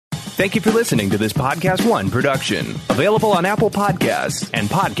Thank you for listening to this Podcast One production. Available on Apple Podcasts and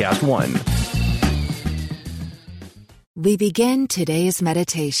Podcast One. We begin today's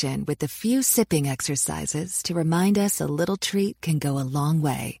meditation with a few sipping exercises to remind us a little treat can go a long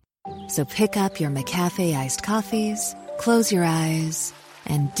way. So pick up your McCafe iced coffees, close your eyes,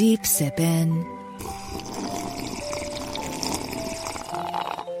 and deep sip in.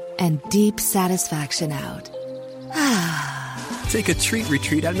 And deep satisfaction out. Take a treat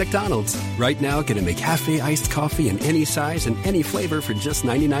retreat at McDonald's. Right now, get a McCafe iced coffee in any size and any flavor for just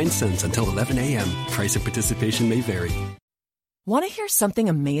 99 cents until 11 a.m. Price and participation may vary. Want to hear something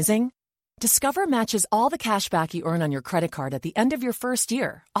amazing? Discover matches all the cash back you earn on your credit card at the end of your first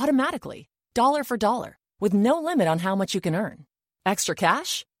year, automatically, dollar for dollar, with no limit on how much you can earn. Extra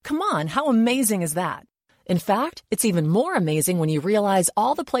cash? Come on, how amazing is that? In fact, it's even more amazing when you realize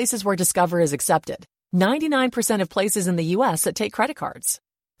all the places where Discover is accepted. 99% of places in the U.S. that take credit cards.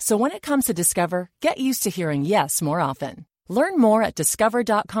 So when it comes to Discover, get used to hearing yes more often. Learn more at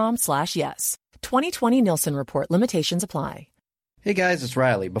discover.com/yes. 2020 Nielsen Report. Limitations apply. Hey guys, it's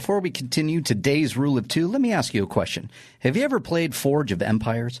Riley. Before we continue today's Rule of Two, let me ask you a question. Have you ever played Forge of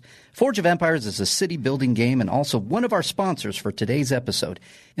Empires? Forge of Empires is a city-building game and also one of our sponsors for today's episode.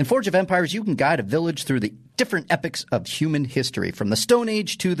 In Forge of Empires, you can guide a village through the different epochs of human history, from the Stone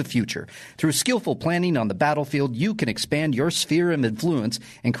Age to the future. Through skillful planning on the battlefield, you can expand your sphere of influence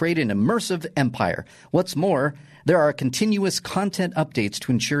and create an immersive empire. What's more, there are continuous content updates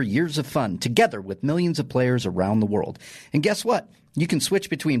to ensure years of fun, together with millions of players around the world. And guess what? You can switch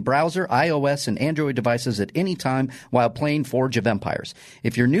between browser, iOS, and Android devices at any time while playing Forge of Empires.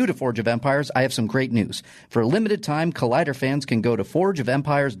 If you're new to Forge of Empires, I have some great news. For a limited time, Collider fans can go to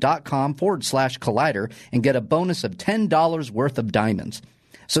forgeofempires.com/Collider and get a bonus of $10 worth of diamonds.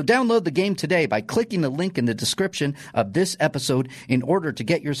 So download the game today by clicking the link in the description of this episode in order to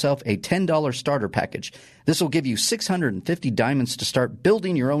get yourself a $10 starter package. This will give you 650 diamonds to start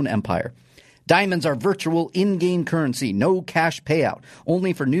building your own empire. Diamonds are virtual in-game currency, no cash payout,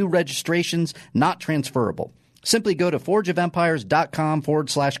 only for new registrations, not transferable. Simply go to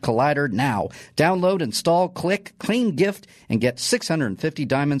forgeofempires.com/Collider now. Download, install, click, claim gift, and get 650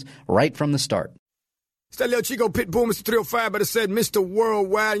 diamonds right from the start. It's that little Chico Pitbull, Mr. 305, but it said Mr.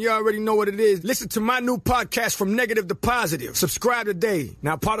 Worldwide, and you already know what it is. Listen to my new podcast, From Negative to Positive. Subscribe today.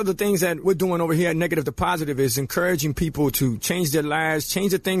 Now, part of the things that we're doing over here at Negative to Positive is encouraging people to change their lives,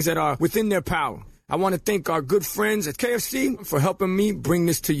 change the things that are within their power. I want to thank our good friends at KFC for helping me bring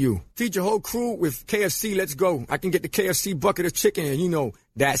this to you. Feed your whole crew with KFC. Let's go. I can get the KFC bucket of chicken, and you know,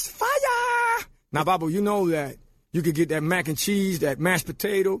 that's fire. Now, Babu, you know that you could get that mac and cheese, that mashed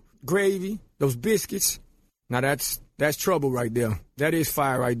potato, gravy, those biscuits. Now that's trouble right there. That is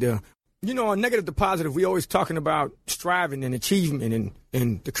fire right there. You know, on Negative to Positive, we always talking about striving and achievement,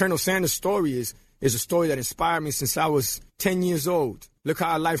 and the Colonel Sanders story is a story that inspired me since I was 10 years old. Look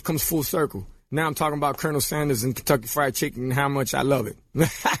how life comes full circle. Now I'm talking about Colonel Sanders and Kentucky Fried Chicken and how much I love it.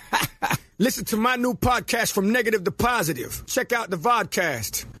 Listen to my new podcast, From Negative to Positive. Check out the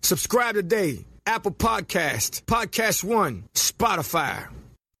vodcast. Subscribe today. Apple Podcast, Podcast One, Spotify.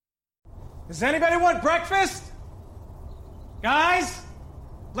 Does anybody want breakfast? Guys,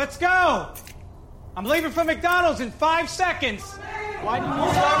 let's go. I'm leaving for McDonald's in 5 seconds. Why didn't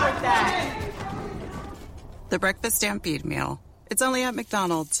you start with that? The Breakfast Stampede Meal. It's only at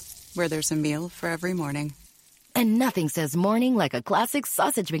McDonald's, where there's a meal for every morning. And nothing says morning like a classic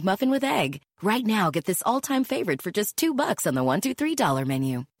sausage McMuffin with egg. Right now, get this all-time favorite for just $2 on the $1, $2, $3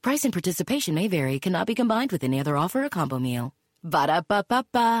 menu. Price and participation may vary. Cannot be combined with any other offer or combo meal.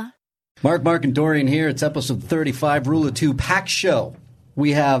 Ba-da-ba-ba-ba. Mark, and Dorian here. It's episode 35, Rule of Two, Pack Show.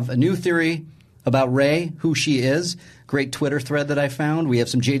 We have a new theory about Rey, who she is. Great Twitter thread that I found. We have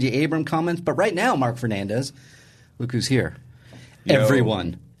some J.J. Abrams comments. But right now, Mark Fernandez, look who's here. Yo.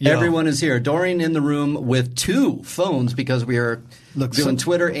 Everyone. Yo. Everyone is here. Dorian in the room with 2 phones because we are doing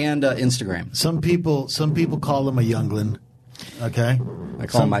Twitter and Instagram. Some people call him a youngling. Okay, I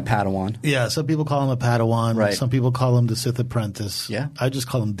call him my Padawan. Yeah, some people call him a Padawan. Right. Some people call him the Sith Apprentice. Yeah, I just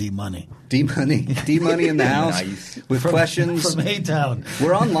call him D-Money. D-Money in the house. Nice. With questions from A-Town.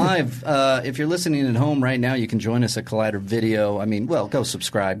 We're on live. If you're listening at home right now, you can join us at Collider Video. I mean, well, go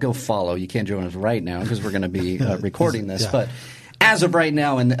subscribe, go follow. You can't join us right now because we're going to be recording this, but. As of right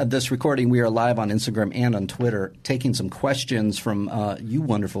now, in this recording, we are live on Instagram and on Twitter, taking some questions from you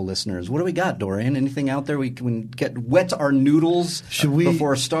wonderful listeners. What do we got, Dorian? Anything out there we can get wet our noodles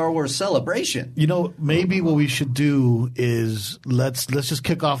before a Star Wars celebration? You know, maybe what we should do is let's just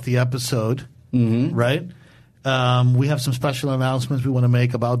kick off the episode, right? We have some special announcements we want to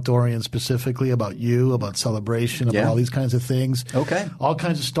make about Dorian specifically, about you, about Celebration, about all these kinds of things. Okay. All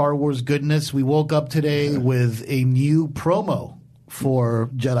kinds of Star Wars goodness. We woke up today with a new promo for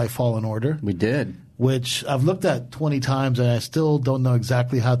Jedi Fallen Order. We did. Which I've looked at 20 times and I still don't know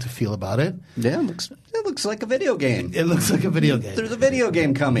exactly how to feel about it. Yeah, it looks like a video game. It looks like a video game. There's a video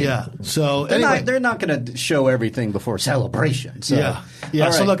game coming. Yeah. So they're not going to show everything before Celebration. So. Yeah.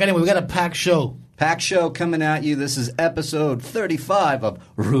 Yeah. So right. look, anyway, we got a packed show. Packed show coming at you. This is episode 35 of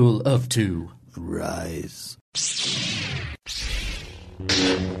Rule of Two. Rise.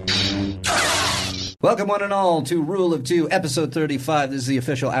 Welcome one and all to Rule of Two, episode 35. This is the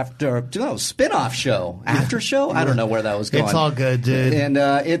official spin-off show. After show? I don't know where that was going. It's all good, dude. And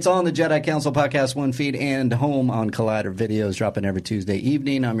it's on the Jedi Council Podcast One feed and home on Collider Videos, dropping every Tuesday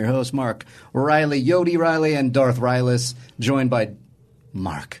evening. I'm your host, Mark Riley, Yodi Riley, and Darth Rylis, joined by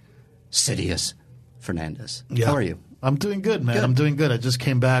Mark Sidious Fernandez. Yeah. How are you? I'm doing good, man. Good. I'm doing good. I just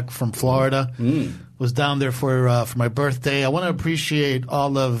came back from Florida. Was down there for my birthday. I want to appreciate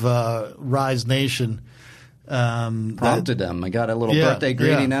all of Rise Nation. Prompted them. I got a little birthday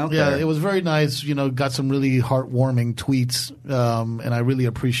greeting out there. Yeah, it was very nice. You know, got some really heartwarming tweets, and I really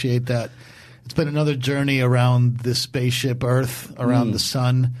appreciate that. It's been another journey around this spaceship Earth, around the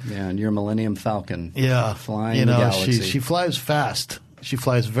sun. Yeah, and your Millennium Falcon. Yeah, flying the galaxy. She flies fast. She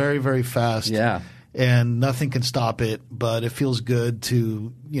flies very, very fast. Yeah. And nothing can stop it, but it feels good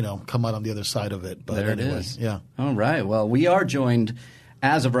to, come out on the other side of it. But there anyway, it is. Yeah. All right. Well, we are joined,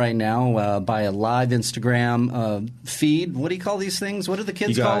 as of right now, by a live Instagram feed. What do you call these things? What do the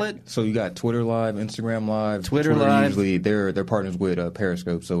kids call it? So you got Twitter Live, Instagram Live. Twitter Live. Usually they're partners with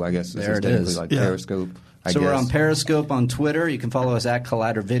Periscope, so I guess there it's technically like Periscope. So we're on Periscope on Twitter. You can follow us at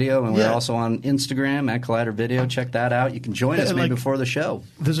Collider Video, and we're also on Instagram at Collider Video. Check that out. You can join us maybe before the show.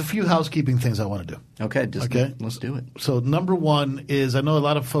 There's a few housekeeping things I want to do. Okay, let's do it. So number one is I know a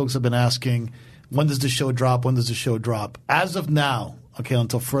lot of folks have been asking, when does the show drop? When does the show drop? As of now,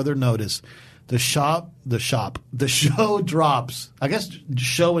 until further notice, the show drops. I guess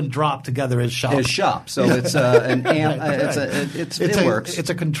show and drop together is shop. It's shop. So it's it works. It's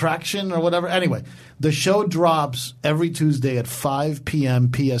a contraction or whatever. Anyway, the show drops every Tuesday at 5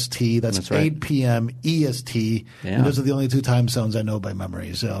 p.m. PST. That's right. 8 p.m. EST. Yeah. And those are the only two time zones I know by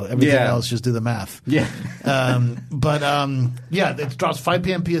memory. So everything else, just do the math. Yeah. It drops 5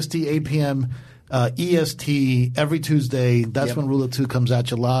 p.m. PST, 8 p.m. EST every Tuesday. That's when Rule of Two comes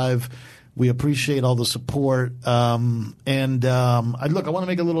at you live. We appreciate all the support. I want to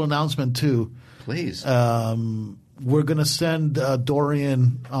make a little announcement too. Please. We're going to send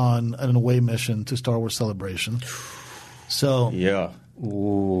Dorian on an away mission to Star Wars Celebration. So yeah.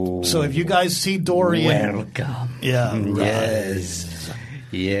 Ooh. So if you guys see Dorian, welcome. Yeah. Yes.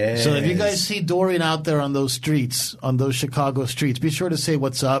 Yes. So if you guys see Dorian out there on those streets, on those Chicago streets, be sure to say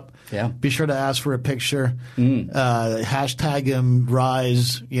what's up. Yeah. Be sure to ask for a picture. Hashtag him,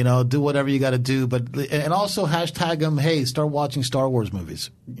 Rise. Do whatever you got to do. And also hashtag him. Hey, start watching Star Wars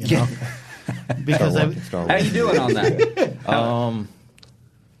movies. Because how you doing on that?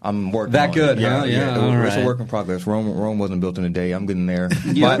 I'm working that on good, it. huh? Yeah. It's a work in progress. Rome wasn't built in a day. I'm getting there.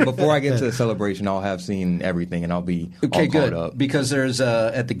 But before I get to the celebration, I'll have seen everything, and I'll be all caught up. Because there's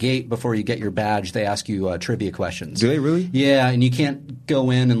at the gate before you get your badge, they ask you trivia questions. Do they really? Yeah, and you can't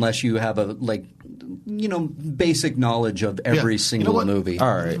go in unless you have a basic knowledge of every single movie.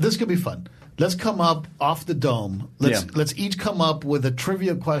 All right, this could be fun. Let's come up off the dome. Let's each come up with a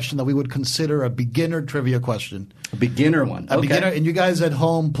trivia question that we would consider a beginner trivia question. A beginner one. A beginner, and you guys at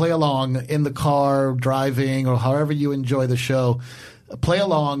home play along in the car, driving, or however you enjoy the show. Play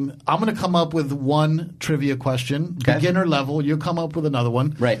along. I'm going to come up with one trivia question, beginner level. You come up with another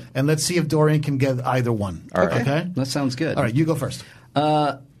one. Right. And let's see if Dorian can get either one. All right. Okay? That sounds good. All right, you go first.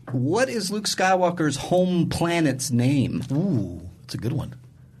 What is Luke Skywalker's home planet's name? Ooh, that's a good one.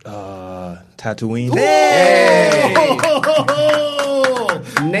 Tatooine. Hey!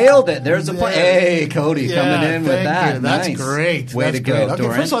 Nailed it. There's a point. Hey, Cody coming in with that. You. That's nice. great. Way That's to go, great. Okay,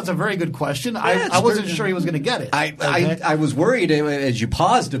 Dorian. first of all, it's a very good question. I wasn't sure he was going to get it. I was worried as you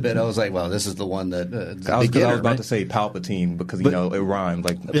paused a bit. I was like, well, this is the one that I was about to say Palpatine because, it rhymed.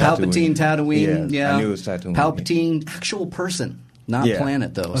 Like Palpatine, Tatooine. Yeah. I knew it was Tatooine. Palpatine, actual person, not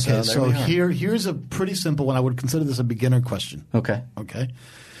planet, though. Okay, so here's a pretty simple one. I would consider this a beginner question. Okay.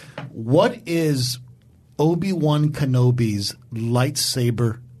 What is Obi-Wan Kenobi's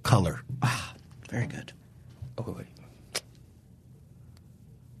lightsaber color? Very good. Oh, wait.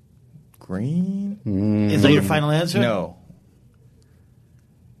 Green? Is that your final answer? No.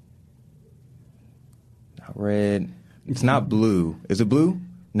 Not red. It's not blue. Is it blue?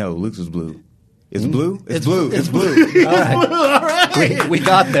 No, Luke's was blue. It's blue? It's blue. All right. All right. We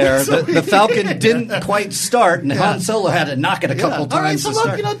got there. The Falcon didn't quite start, and Han Solo had to knock it a couple times. All right, so to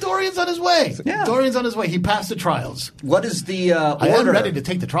look, start. Dorian's on his way. Yeah. Dorian's on his way. He passed the trials. What is the I am order? ready to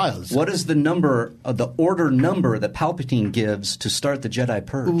take the trials. What is the number, the order number that Palpatine gives to start the Jedi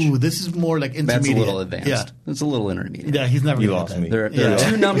Purge? Ooh, this is more like intermediate. That's a little advanced. Yeah. It's a little intermediate. Yeah, he's never You gonna lost get me. that. There are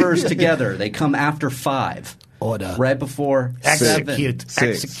two numbers together. They come after 5. Order. Right before 7.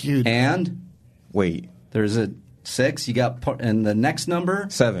 Execute. And Wait. there's a 6. You got and the next number?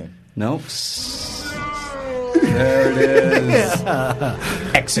 7. Nope. There it is.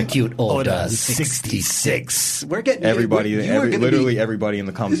 Execute order 66. We're getting Everybody, literally everybody in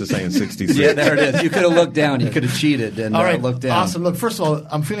the comments is saying 66. Yeah, there it is. You could have looked down. You could have cheated and All right, looked down. awesome. Look, first of all,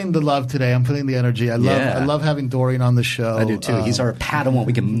 I'm feeling the love today. I'm feeling the energy. I love having Dorian on the show. I do too. He's our Padawan.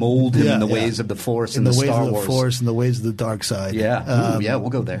 We can mold him in the ways of the Force and in the Star ways of the Wars. Force and the ways of the dark side. Yeah, yeah,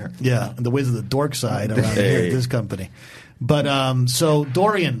 we'll go there. Yeah, and the ways of the dork side around here at this company. But so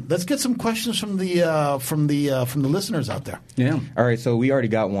Dorian, let's get some questions from the listeners out there. Yeah. All right, so we already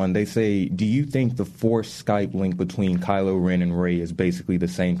got one. They say, do you think the Force Skype link between Kylo Ren and Rey is basically the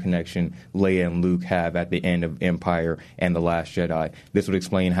same connection Leia and Luke have at the end of Empire and The Last Jedi? This would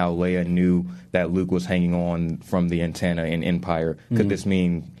explain how Leia knew that Luke was hanging on from the antenna in Empire. Could this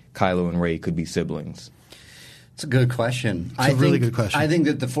mean Kylo and Rey could be siblings? It's a good question. It's a really good question. I think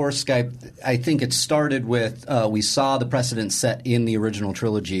that the Force Skype, I think it started with, we saw the precedent set in the original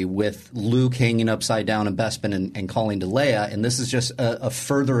trilogy with Luke hanging upside down in Bespin and calling to Leia, and this is just a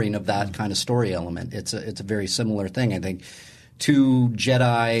furthering of that kind of story element. It's a very similar thing, I think. 2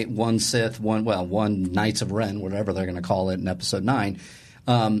 Jedi, 1 Sith, 1 Knights of Ren, whatever they're going to call it in Episode 9.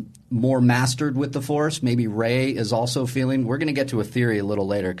 More mastered with the Force. Maybe Rey is also feeling. We're going to get to a theory a little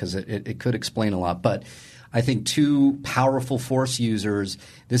later because it could explain a lot, but I think 2 powerful Force users,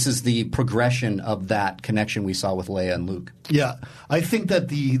 this is the progression of that connection we saw with Leia and Luke. Yeah. I think that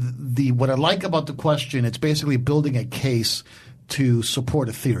the what I like about the question, it's basically building a case to support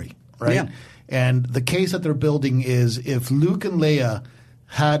a theory, right? Yeah. And the case that they're building is if Luke and Leia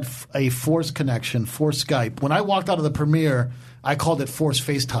had a Force connection, Force Skype. When I walked out of the premiere, I called it Force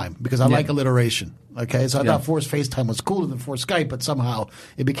FaceTime because I like alliteration. Okay, so I thought Force FaceTime was cooler than Force Skype, but somehow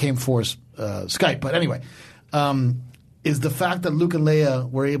it became Force Skype. But anyway, is the fact that Luke and Leia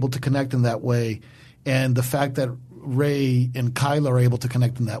were able to connect in that way, and the fact that Rey and Kylo are able to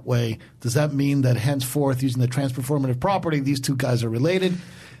connect in that way, does that mean that henceforth, using the transformative property, these two guys are related?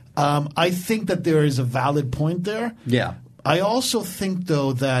 I think that there is a valid point there. Yeah. I also think,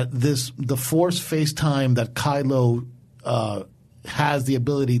 though, that the Force FaceTime that Kylo has the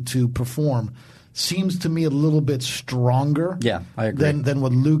ability to perform seems to me a little bit stronger I agree. than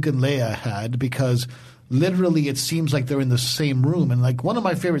what Luke and Leia had, because literally it seems like they're in the same room. And like one of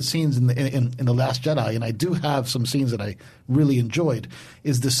my favorite scenes in The Last Jedi, and I do have some scenes that I really enjoyed,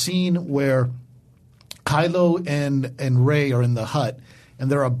 is the scene where Kylo and Rey are in the hut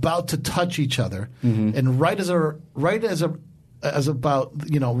and they're about to touch each other, and right as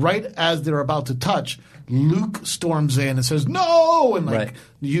they're about to touch, Luke storms in and says no, and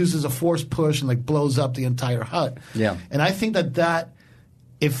uses a force push and like blows up the entire hut. Yeah. And I think that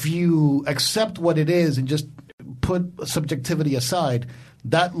if you accept what it is and just put subjectivity aside,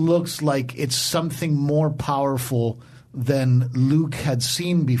 that looks like it's something more powerful than Luke had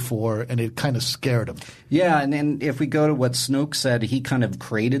seen before, and it kind of scared him. Yeah, and then if we go to what Snoke said, he kind of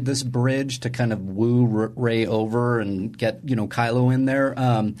created this bridge to kind of woo Rey over and get Kylo in there.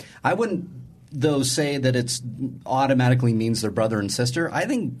 I wouldn't, though, say that it's automatically means they're brother and sister. I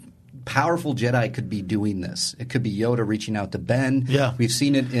think powerful Jedi could be doing this. It could be Yoda reaching out to Ben. Yeah. We've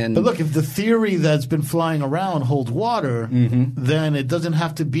seen it in... But look, if the theory that's been flying around holds water, then it doesn't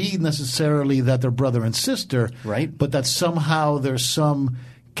have to be necessarily that they're brother and sister, right? But that somehow there's some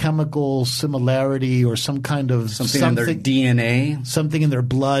chemical similarity or some kind of... Something in their DNA. Something in their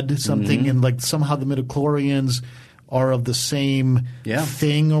blood, something in like somehow the midichlorians are of the same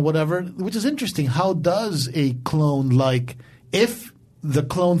thing or whatever, which is interesting. How does a clone if the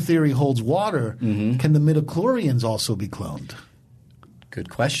clone theory holds water, can the midichlorians also be cloned? Good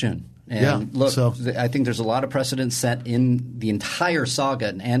question. And look, I think there's a lot of precedent set in the entire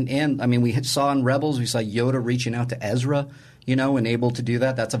saga. And I mean, we saw in Rebels, we saw Yoda reaching out to Ezra, and able to do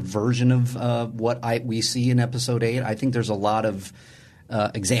that. That's a version of what we see in Episode 8. I think there's a lot of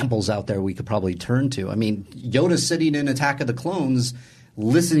examples out there we could probably turn to. I mean, Yoda's sitting in Attack of the Clones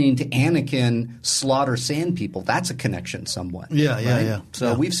listening to Anakin slaughter sand people. That's a connection somewhat. Yeah.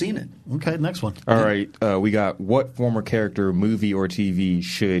 So we've seen it. Okay, next one. All right. We got what former character, movie or TV,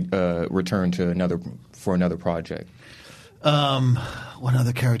 should return to another project? What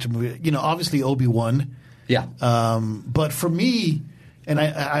other character movie? You know, obviously Obi-Wan. Yeah. But for me, and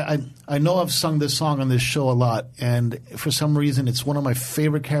I know I've sung this song on this show a lot, and for some reason it's one of my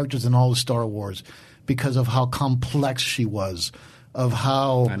favorite characters in all of Star Wars because of how complex she was, of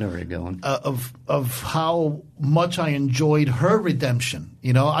how I know where you're going. Of how much I enjoyed her redemption.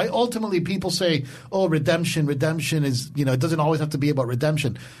 You know, ultimately people say, "Oh, redemption is, you know, it doesn't always have to be about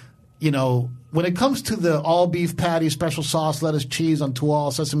redemption." You know, when it comes to the all beef patty, special sauce, lettuce, cheese on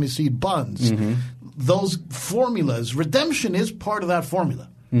all sesame seed buns, those formulas, redemption is part of that formula.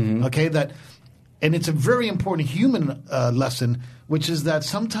 Okay, and it's a very important human lesson, which is that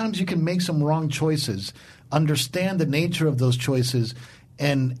sometimes you can make some wrong choices, understand the nature of those choices,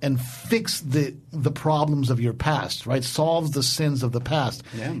 and fix the problems of your past, right? Solve the sins of the past.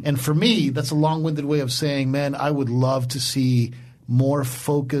 Yeah. And for me, that's a long-winded way of saying, man, I would love to see more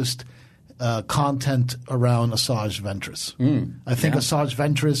focused content around Asajj Ventress. I think Asajj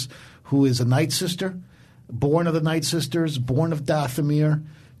Ventress, who is a Night Sister, born of the Night Sisters, born of Dathomir,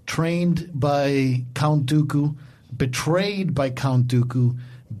 trained by Count Dooku, betrayed by Count Dooku,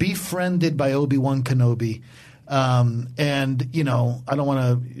 befriended by Obi-Wan Kenobi. And, you know, I don't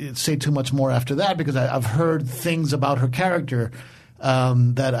want to say too much more after that because I've heard things about her character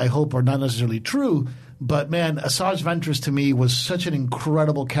that I hope are not necessarily true. But, man, Asajj Ventress to me was such an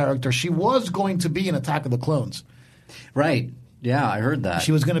incredible character. She was going to be in Attack of the Clones. Right. Yeah, I heard that.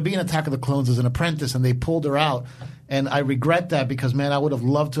 She was going to be in Attack of the Clones as an apprentice, and they pulled her out. And I regret that because, man, I would have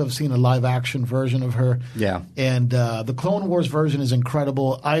loved to have seen a live-action version of her. Yeah. And the Clone Wars version is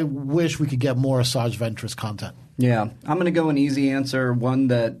incredible. I wish we could get more Asajj Ventress content. Yeah. I'm going to go an easy answer, one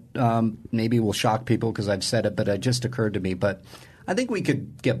that maybe will shock people because I've said it, but it just occurred to me. But I think we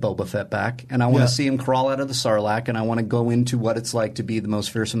could get Boba Fett back, and I want to see him crawl out of the Sarlacc, and I want to go into what it's like to be the most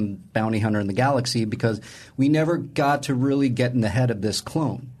fearsome bounty hunter in the galaxy because we never got to really get in the head of this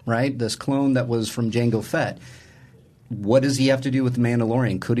clone, right? This clone that was from Jango Fett. What does he have to do with the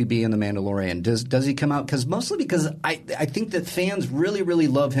Mandalorian? Could he be in the Mandalorian? Does he come out? Mostly because I think that fans really, really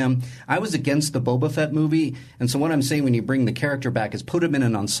love him. I was against the Boba Fett movie, and so what I'm saying when you bring the character back is put him in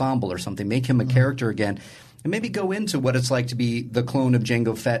an ensemble or something, make him a character again. And maybe go into what it's like to be the clone of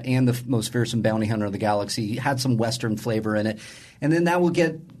Jango Fett and the most fearsome bounty hunter of the galaxy. He had some Western flavor in it. And then that will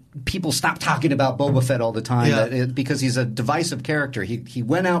get people stop talking about Boba Fett all the time because he's a divisive character. He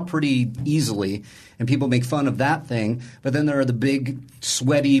went out pretty easily, and people make fun of that thing. But then there are the big,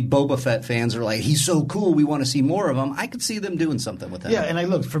 sweaty Boba Fett fans who are like, he's so cool, we want to see more of him. I could see them doing something with that. Yeah,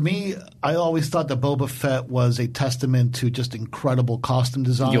 and for me, I always thought that Boba Fett was a testament to just incredible costume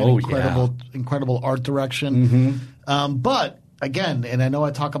design, incredible art direction. But, again, and I know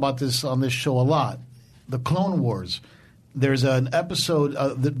I talk about this on this show a lot, the Clone Wars. There's an episode,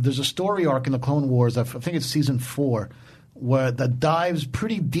 there's a story arc in the Clone Wars, I think it's season 4, that dives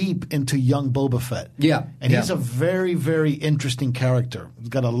pretty deep into young Boba Fett. Yeah. And he's a very, very interesting character. He's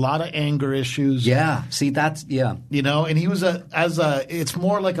got a lot of anger issues. Yeah. See, that's, You know, and he was it's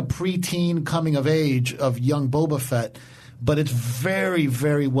more like a preteen coming of age of young Boba Fett. But it's very,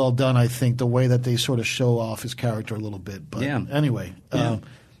 very well done, I think, the way that they sort of show off his character a little bit. But anyway.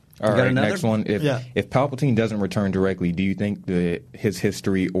 All right, next one. If Palpatine doesn't return directly, do you think that his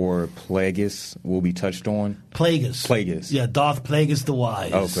history or Plagueis will be touched on? Plagueis. Yeah, Darth Plagueis the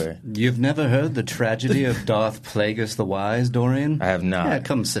Wise. Okay. You've never heard the tragedy of Darth Plagueis the Wise, Dorian? I have not. Yeah,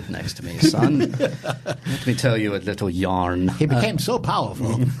 come sit next to me, son. Let me tell you a little yarn. He became so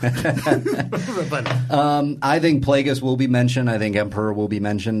powerful. I think Plagueis will be mentioned. I think Emperor will be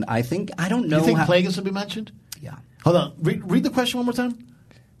mentioned. I don't know. You think Plagueis will be mentioned? Yeah. Hold on. Read the question one more time.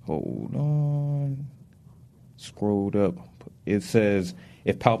 Hold on. Scrolled up. It says,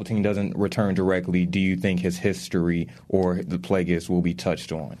 if Palpatine doesn't return directly, do you think his history or the Plagueis will be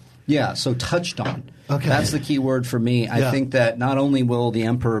touched on? Yeah, so touched on. Okay. That's the key word for me. I think that not only will the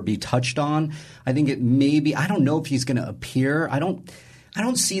Emperor be touched on, I think it may be – I don't know if he's going to appear. I don't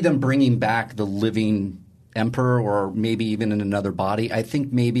see them bringing back the living Emperor or maybe even in another body. I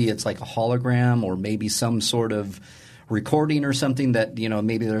think maybe it's like a hologram or maybe some sort of – recording or something that, you know,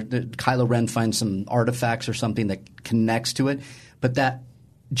 maybe Kylo Ren finds some artifacts or something that connects to it. But that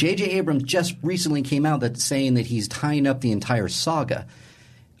J.J. Abrams just recently came out that's saying that he's tying up the entire saga.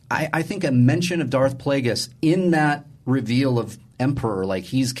 I think a mention of Darth Plagueis in that reveal of Emperor, like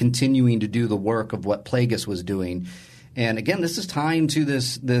he's continuing to do the work of what Plagueis was doing. And again, this is tying to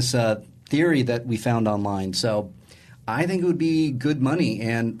this theory that we found online. So I think it would be good money.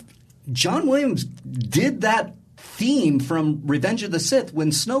 And John Williams did that theme from Revenge of the Sith when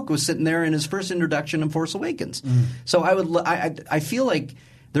Snoke was sitting there in his first introduction in Force Awakens. So I feel like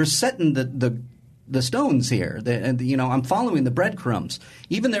they're setting the the stones here. I'm following the breadcrumbs.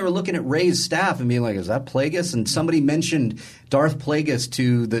 Even they were looking at Rey's staff and being like, is that Plagueis? And somebody mentioned Darth Plagueis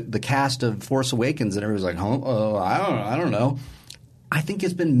to the cast of Force Awakens, and everyone's like, I don't know. I think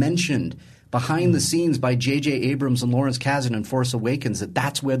it's been mentioned behind the scenes by J.J. Abrams and Lawrence Kasdan in Force Awakens that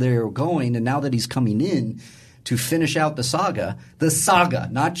that's where they're going, and now that he's coming in to finish out the saga,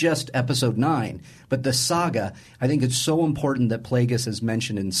 not just Episode 9, but the saga, I think it's so important that Plagueis is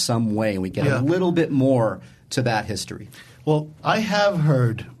mentioned in some way, and we get a little bit more to that history. Well, I have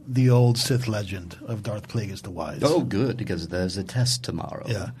heard the old Sith legend of Darth Plagueis the Wise. Oh, good, because there's a test tomorrow.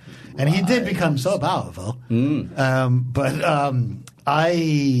 Yeah. And he did become so powerful.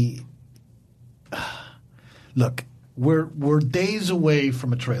 Look, we're days away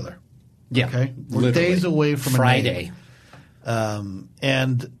from a trailer. Yeah. Okay? We're literally. days away from Friday.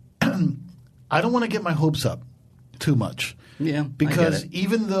 And I don't want to get my hopes up too much. Yeah. Because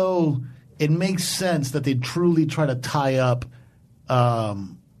even though it makes sense that they truly try to tie up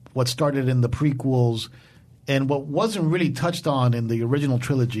what started in the prequels and what wasn't really touched on in the original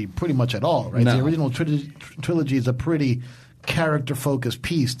trilogy pretty much at all, right? No. The original trilogy is a pretty character-focused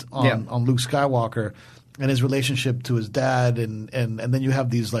piece on Luke Skywalker and his relationship to his dad, and then you have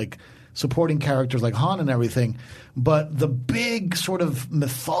these like supporting characters like Han and everything. But the big sort of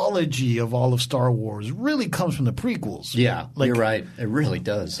mythology of all of Star Wars really comes from the prequels. Yeah, you're right. It really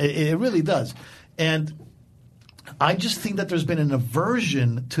does. It really does. And I just think that there's been an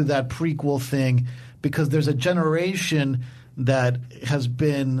aversion to that prequel thing because there's a generation that has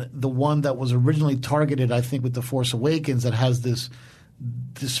been the one that was originally targeted, I think, with The Force Awakens that has this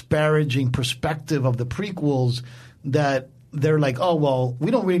disparaging perspective of the prequels that they're like, oh, well,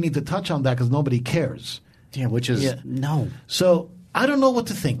 we don't really need to touch on that because nobody cares. Yeah, which is no. So I don't know what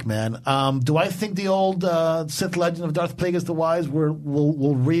to think, man. Do I think the old Sith legend of Darth Plagueis the Wise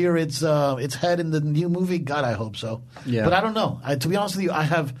will rear its head in the new movie? God, I hope so. Yeah. But I don't know. To be honest with you, I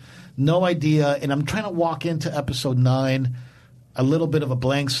have no idea, and I'm trying to walk into Episode 9 a little bit of a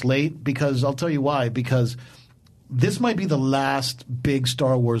blank slate because I'll tell you why. Because this might be the last big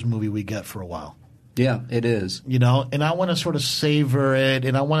Star Wars movie we get for a while. Yeah, it is. You know, and I want to sort of savor it,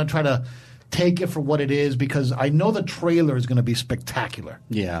 and I want to try to take it for what it is because I know the trailer is going to be spectacular.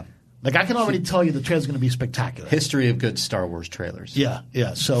 Yeah. Like I can already tell you the trailer is going to be spectacular. History of good Star Wars trailers. Yeah.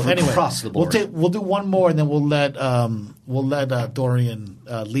 So anyway, across the board. We'll do one more, and then we'll let Dorian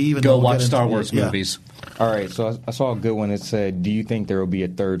leave and go then watch Star Wars movies. All right, so I saw a good one that said, do you think there will be a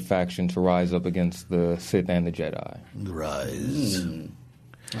third faction to rise up against the Sith and the Jedi? Rise.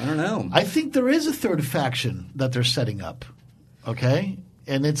 I don't know. I think there is a third faction that they're setting up. Okay?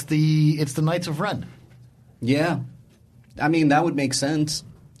 And it's the Knights of Ren. Yeah. I mean, that would make sense.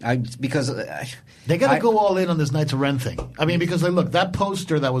 Because they got to go all in on this Knights of Ren thing. I mean, because look, that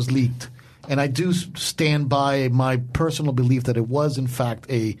poster that was leaked, and I do stand by my personal belief that it was in fact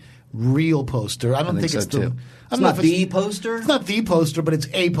a real poster. I don't think so it's too. It's not the poster? It's not the poster, but it's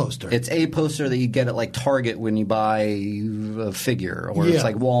a poster. It's a poster that you get at like Target when you buy a figure, or it's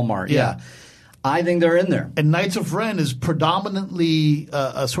like Walmart. Yeah. I think they're in there. And Knights of Ren is predominantly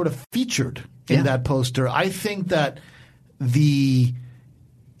sort of featured in that poster. I think that the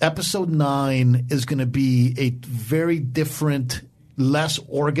Episode 9 is going to be a very different, less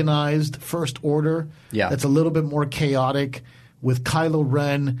organized First Order. Yeah. That's a little bit more chaotic with Kylo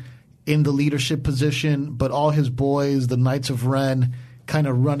Ren in the leadership position, but all his boys, the Knights of Ren, kind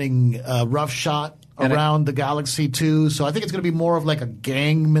of running roughshod around the galaxy too. So I think it's going to be more of like a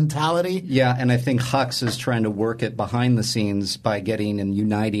gang mentality. Yeah, and I think Hux is trying to work it behind the scenes by getting and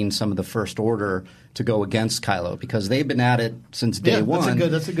uniting some of the First Order to go against Kylo because they've been at it since day one.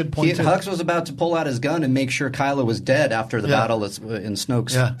 That's a good point too. Hux was about to pull out his gun and make sure Kylo was dead after the battle in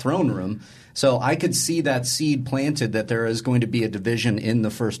Snoke's throne room. So I could see that seed planted that there is going to be a division in the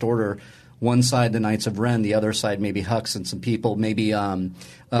First Order. One side, the Knights of Ren. The other side, maybe Hux and some people. Maybe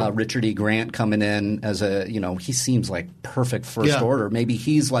Richard E. Grant coming in as he seems like perfect First Order. Maybe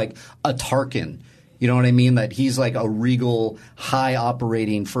he's like a Tarkin. You know what I mean? That he's like a regal, high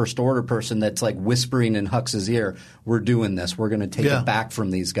operating First Order person that's like whispering in Hux's ear, we're doing this. We're going to take it back from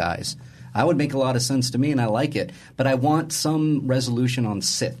these guys. That would make a lot of sense to me, and I like it. But I want some resolution on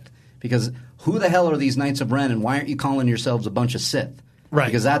Sith. Because who the hell are these Knights of Ren, and why aren't you calling yourselves a bunch of Sith? Right.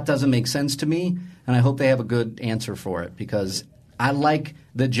 Because that doesn't make sense to me, and I hope they have a good answer for it. Because I like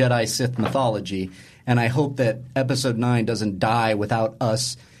the Jedi-Sith mythology, and I hope that Episode 9 doesn't die without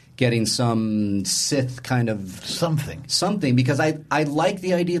us getting some Sith kind of something. Because I like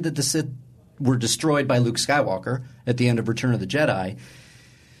the idea that the Sith were destroyed by Luke Skywalker at the end of Return of the Jedi.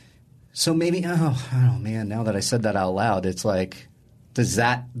 So maybe, oh man, now that I said that out loud, it's like, does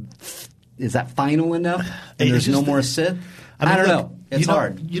that is that final enough? And It's there's no just- more Sith? I mean, don't look, know. It's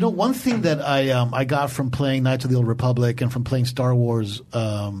hard. You know, one thing that I got from playing Knights of the Old Republic and from playing Star Wars,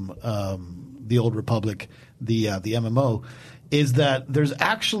 the Old Republic, the MMO, is that there's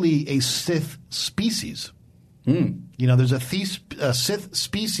actually a Sith species. You know, there's a Sith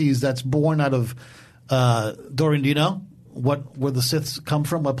species that's born out of Dorian. Do you know where the Siths come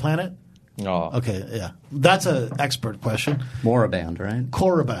from? What planet? Oh. Okay, yeah, that's an expert question. Moraband, right?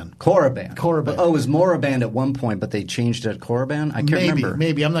 Korriban. Korriban. Oh, it was Moraband at one point, but they changed it to Korriban? I can't remember.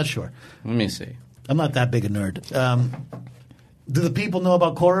 Maybe. I'm not sure. Let me see. I'm not that big a nerd. Do the people know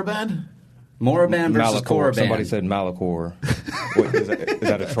about Korriban? Moraband versus Malachor. Korriban. Somebody said Malachor. Wait, is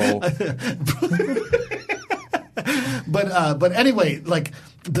that a troll? But anyway, like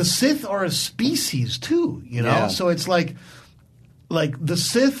the Sith are a species too, you know? Yeah. So it's like the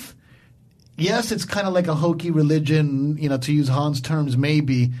Sith, yes, it's kind of like a hokey religion, you know, to use Han's terms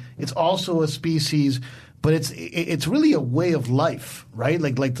maybe. It's also a species, but it's really a way of life, right?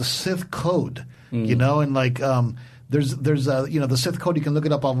 Like the Sith code, you know, and like there's you know, the Sith code, you can look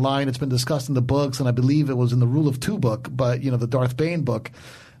it up online. It's been discussed in the books, and I believe it was in the Rule of Two book, but you know, the Darth Bane book.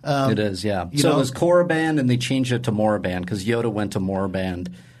 It is, yeah. So it was Korriban, and they changed it to Moraband because Yoda went to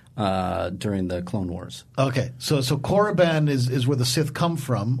Moraband during the Clone Wars. Okay, so Korriban is where the Sith come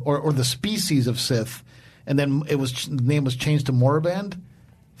from, or the species of Sith, and then the name was changed to Moraband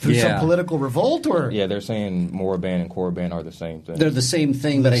through some political revolt, or Yeah, they're saying Moraband and Korriban are the same thing. They're the same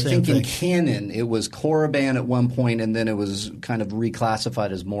thing, but I think in thing. canon it was Korriban at one point, and then it was kind of reclassified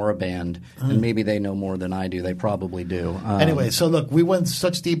as Moraband. And maybe they know more than I do. They probably do. Anyway, so look, we went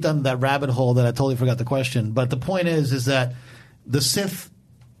such deep down that rabbit hole that I totally forgot the question. But the point is that the Sith,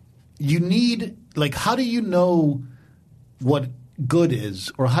 you need, like, how do you know what good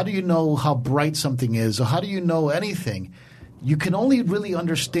is, or how do you know how bright something is, or how do you know anything? You can only really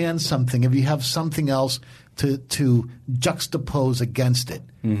understand something if you have something else to juxtapose against it,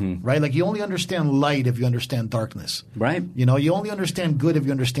 right? Like you only understand light if you understand darkness, right? You know, you only understand good if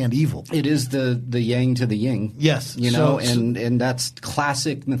you understand evil. It is the yang to the yin. Yes, you know, and that's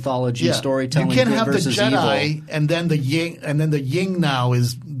classic mythology storytelling. You can't good have the versus Jedi evil. and then the yin, and then the yin now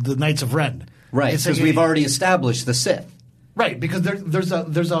is the Knights of Ren, right? It's Because like we've already established the Sith, right? Because there's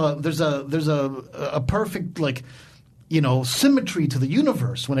a perfect, like, you know, symmetry to the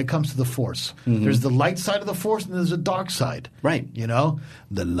universe when it comes to the Force. There's the light side of the Force and there's the dark side. Right. You know,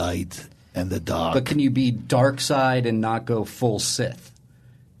 the light and the dark. But can you be dark side and not go full Sith?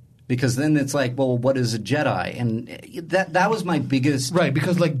 Because then it's like, well, what is a Jedi? And that was my biggest... Right,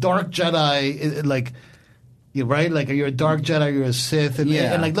 because like dark Jedi, like... Right? Like, you're a dark Jedi, you're a Sith. And,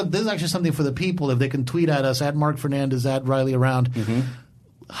 and like, look, this is actually something for the people. If they can tweet at us, at Mark Fernandez, at Riley Around.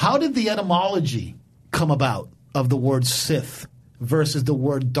 How did the etymology come about of the word Sith versus the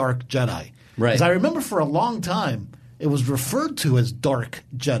word dark Jedi? Right. Because I remember for a long time it was referred to as dark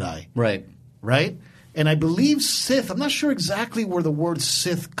Jedi. Right. Right? And I believe Sith, I'm not sure exactly where the word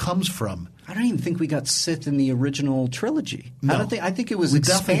Sith comes from. I don't even think we got Sith in the original trilogy. No. I think it was We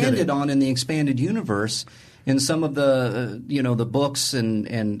definitely expanded didn't. on in the expanded universe in some of the the books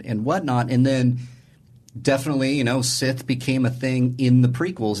and whatnot, and then definitely, you know, Sith became a thing in the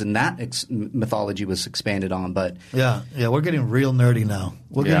prequels, and that mythology was expanded on. But Yeah, we're getting real nerdy now.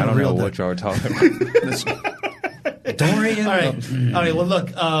 We're I getting don't real know nerdy. what y'all are talking about. Dorian, All right. Well,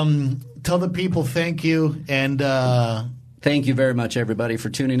 look, tell the people thank you, and thank you very much, everybody, for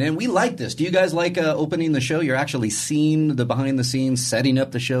tuning in. We like this. Do you guys like opening the show? You're actually seeing the behind the scenes, setting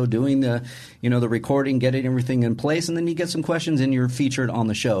up the show, doing the the recording, getting everything in place, and then you get some questions and you're featured on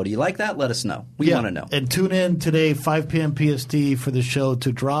the show. Do you like that? Let us know. We want to know. And tune in today, 5 p.m. PST, for the show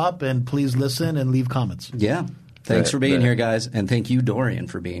to drop, and please listen and leave comments. Yeah. Thanks for being here, guys, and thank you, Dorian,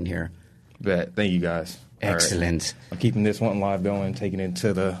 for being here. Thank you, guys. All right. Excellent. I'm keeping this one live going, taking it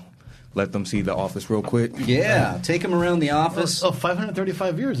to let them see the office real quick. Yeah, take them around the office.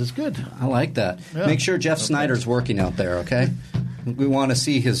 535 years. It's good. I like that. Yeah. Make sure Jeff Snyder's working out there, okay? We want to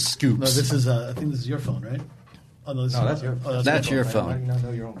see his scoops. No, this is. I think this is your phone, right? Oh no, that's your. That's your I phone. did not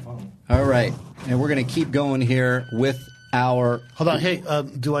know your own phone. All right, and we're going to keep going here with our. Hold on. Hey,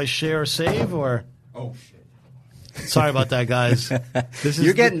 do I share or save or? Oh shit. Sorry about that, guys. This is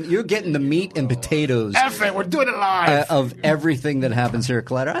You're getting the meat and potatoes. F it, we're doing it live. Of everything that happens here at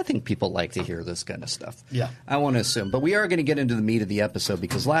Collider. I think people like to hear this kind of stuff. Yeah. I want to assume. But we are going to get into the meat of the episode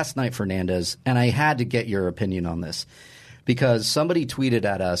because last night, Fernandez, and I had to get your opinion on this because somebody tweeted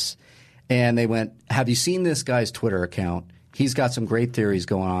at us and they went, have you seen this guy's Twitter account? He's got some great theories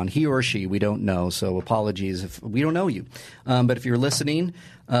going on. He or she, we don't know, so apologies if we don't know you. But if you're listening,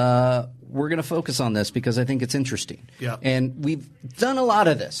 we're going to focus on this because I think it's interesting. Yeah. And we've done a lot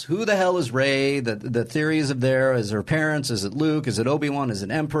of this. Who the hell is Rey? The theories of there. Is her parents? Is it Luke? Is it Obi-Wan? Is it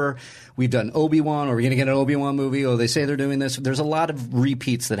Emperor? We've done Obi-Wan. Are we going to get an Obi-Wan movie? Oh, they say they're doing this. There's a lot of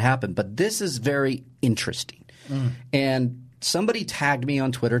repeats that happen. But this is very interesting. And somebody tagged me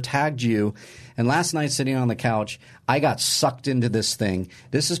on Twitter, tagged you, and last night sitting on the couch, I got sucked into this thing.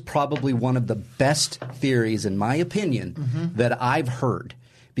 This is probably one of the best theories, in my opinion, that I've heard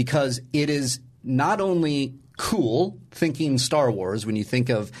because it is not only cool thinking Star Wars when you think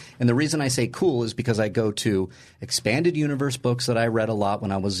of – and the reason I say cool is because I go to expanded universe books that I read a lot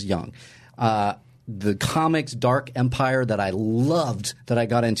when I was young. The comics Dark Empire that I loved that I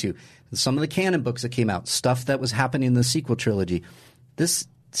got into. Some of the canon books that came out, stuff that was happening in the sequel trilogy. This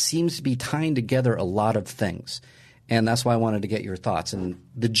seems to be tying together a lot of things. And that's why I wanted to get your thoughts. And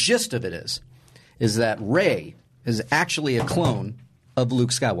the gist of it is that Rey is actually a clone of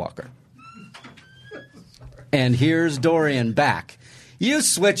Luke Skywalker. And here's Dorian back. You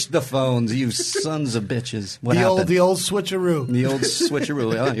switched the phones, you sons of bitches. What happened? The old switcheroo. The old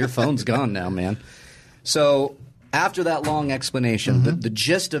switcheroo. Oh, your phone's gone now, man. So after that long explanation, the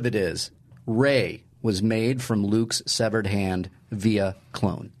gist of it is Rey was made from Luke's severed hand via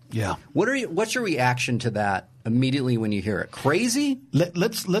clone. Yeah. What's your reaction to that immediately when you hear it? Crazy?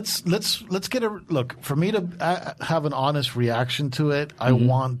 Let's get a look. For me to have an honest reaction to it, I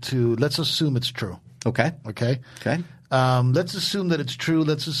want to let's assume it's true. Okay. Let's assume that it's true.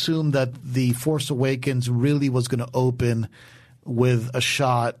 Let's assume that The Force Awakens really was going to open with a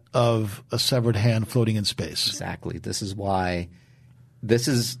shot of a severed hand floating in space. Exactly. This is why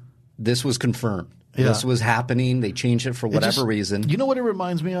this was confirmed. Yeah. This was happening. They changed it for whatever reason. You know what it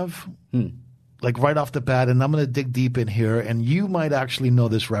reminds me of? Like right off the bat, and I'm going to dig deep in here, and you might actually know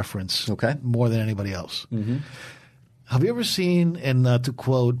this reference more than anybody else. Have you ever seen, and to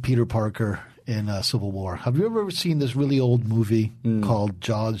quote Peter Parker in Civil War, have you ever seen this really old movie called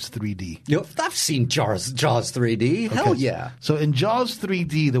Jaws 3D? I've seen Jaws 3D. Okay. Hell yeah. So in Jaws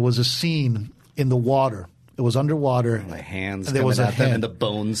 3D, there was a scene in the water. It was underwater. The hands and there was a at them and the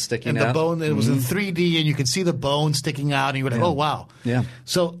bones sticking out. And the bone, it was in 3D, and you could see the bone sticking out, and you were like, oh, wow. Yeah.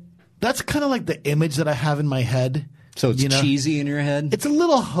 So that's kind of like the image that I have in my head. So it's cheesy in your head? It's a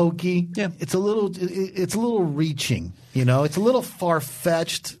little hokey. Yeah. It's a little reaching, It's a little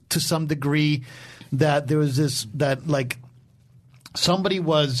far-fetched to some degree that there was this – that like somebody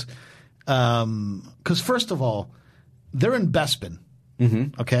was because first of all, they're in Bespin,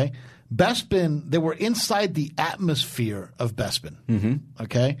 okay? Bespin, they were inside the atmosphere of Bespin,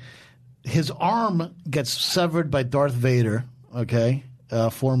 okay? His arm gets severed by Darth Vader, okay,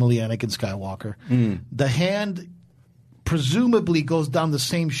 formerly Anakin Skywalker. The hand presumably goes down the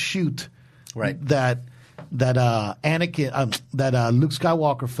same chute that Anakin, that Luke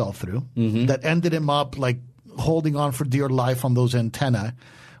Skywalker fell through, that ended him up like holding on for dear life on those antennae,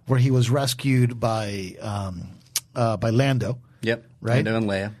 where he was rescued by Lando. Yep. Right? Lando and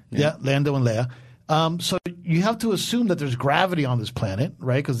Leia. Yeah, Lando and Leia. So you have to assume that there's gravity on this planet,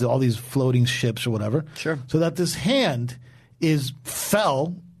 right? Because all these floating ships or whatever. Sure. So that this hand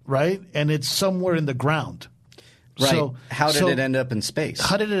fell, right? And it's somewhere in the ground. Right. So how did it end up in space?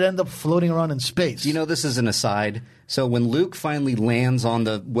 How did it end up floating around in space? This is an aside. So when Luke finally lands on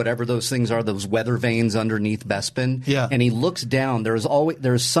the whatever those things are, those weather vanes underneath Bespin, and he looks down,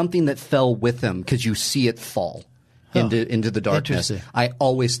 there's something that fell with him because you see it fall into the darkness. I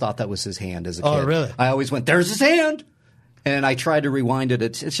always thought that was his hand as a kid. Oh, really? I always went, "There's his hand." And I tried to rewind it.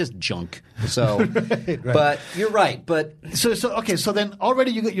 It's just junk. So, right. But you're right. But so then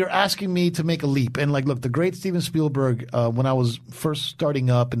already you're asking me to make a leap. And like, look, the great Steven Spielberg. When I was first starting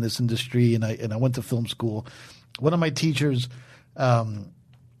up in this industry, and I went to film school, one of my teachers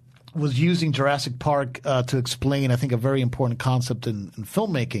was using Jurassic Park to explain, I think, a very important concept in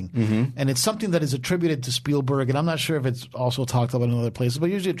filmmaking. And it's something that is attributed to Spielberg, and I'm not sure if it's also talked about in other places,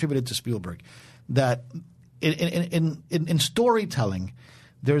 but usually attributed to Spielberg. That in storytelling,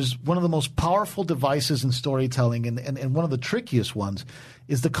 there's one of the most powerful devices in storytelling, and one of the trickiest ones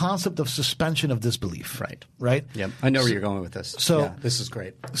is the concept of suspension of disbelief. Right? Yeah, I know where you're going with this. So this is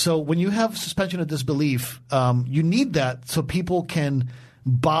great. So when you have suspension of disbelief, you need that so people can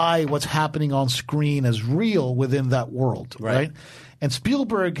buy what's happening on screen as real within that world, right? And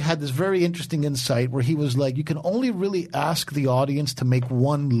Spielberg had this very interesting insight where he was like, you can only really ask the audience to make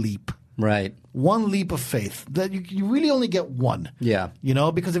one leap. Right. One leap of faith. That you really only get one. Yeah.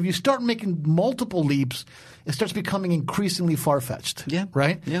 Because if you start making multiple leaps, it starts becoming increasingly far-fetched. Yeah.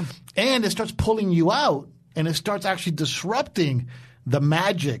 Right? Yeah. And it starts pulling you out and it starts actually disrupting the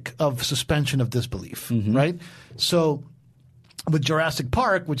magic of suspension of disbelief, right? So with Jurassic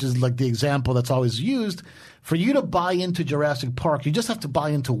Park, which is like the example that's always used, for you to buy into Jurassic Park, you just have to buy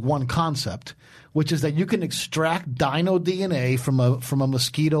into one concept, which is that you can extract dino DNA from a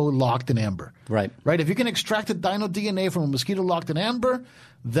mosquito locked in amber. Right. If you can extract the dino DNA from a mosquito locked in amber,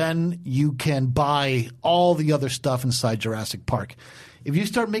 then you can buy all the other stuff inside Jurassic Park. If you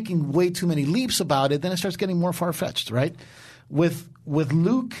start making way too many leaps about it, then it starts getting more far-fetched, right? With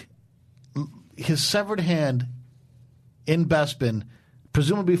Luke, his severed hand in Bespin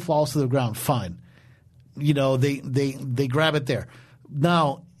presumably falls to the ground. Fine. They grab it there.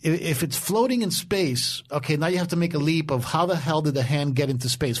 Now, if it's floating in space, okay, now you have to make a leap of how the hell did the hand get into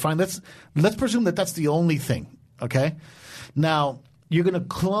space? Fine, let's presume that that's the only thing, okay? Now, you're going to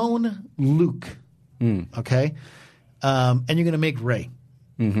clone Luke, okay? And you're going to make Rey.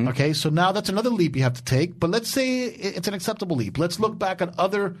 Okay, so now that's another leap you have to take, but let's say it's an acceptable leap. Let's look back at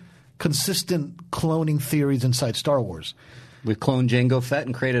other consistent cloning theories inside Star Wars. We cloned Jango Fett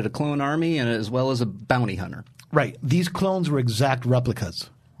and created a clone army, and as well as a bounty hunter. Right. These clones were exact replicas,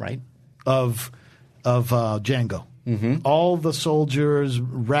 right, of Jango. All the soldiers,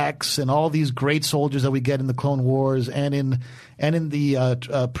 Rex, and all these great soldiers that we get in the Clone Wars and in the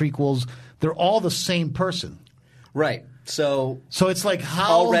prequels, they're all the same person. Right. So it's like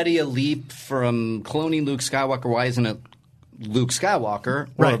how already a leap from cloning Luke Skywalker. Why isn't it Luke Skywalker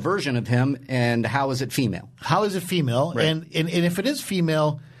or a version of him? And how is it female? How is it female? Right. And if it is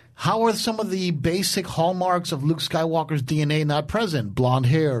female, how are some of the basic hallmarks of Luke Skywalker's DNA not present? Blonde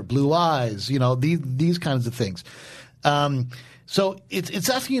hair, blue eyes, these kinds of things. So it's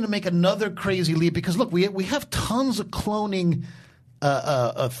asking you to make another crazy leap because look, we have tons of cloning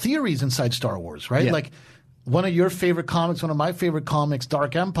theories inside Star Wars, right? Yeah. Like. One of your favorite comics, one of my favorite comics,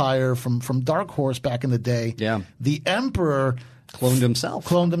 Dark Empire from Dark Horse back in the day. Yeah. The Emperor cloned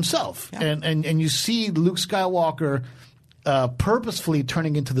himself. Yeah. And you see Luke Skywalker purposefully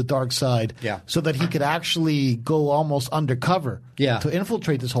turning into the dark side so that he could actually go almost undercover to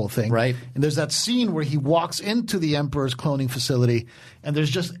infiltrate this whole thing. Right. And there's that scene where he walks into the Emperor's cloning facility and there's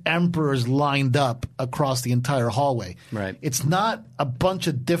just Emperors lined up across the entire hallway. Right. It's not a bunch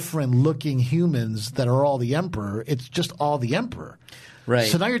of different looking humans that are all the Emperor. It's just all the Emperor. Right.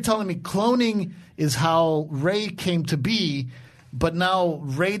 So now you're telling me cloning is how Rey came to be. But now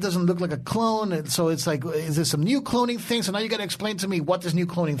Rey doesn't look like a clone, and so it's like, is there some new cloning thing? So now you got to explain to me what this new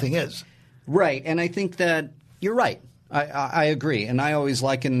cloning thing is. Right, and I think that you're right. I agree, and I always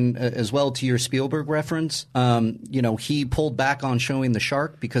liken as well to your Spielberg reference. He pulled back on showing the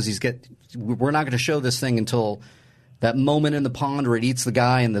shark because we're not going to show this thing until that moment in the pond where it eats the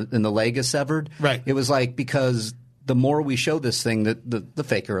guy and the leg is severed. Right. It was like because the more we show this thing, the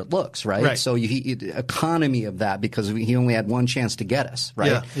faker it looks, right? So economy of that because he only had one chance to get us,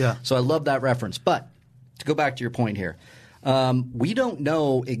 right? Yeah. So I love that reference. But to go back to your point here, we don't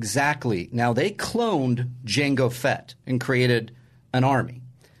know exactly. Now, they cloned Jango Fett and created an army.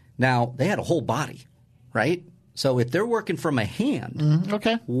 Now, they had a whole body, right? So if they're working from a hand,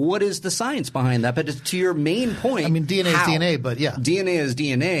 what is the science behind that? But to your main point, I mean, DNA is DNA, but yeah. DNA is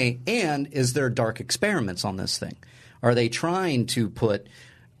DNA, and is there dark experiments on this thing? Are they trying to put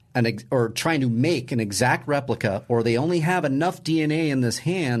trying to make an exact replica, or they only have enough DNA in this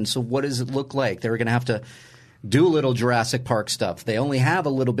hand, so what does it look like? They're going to have to do a little Jurassic Park stuff. They only have a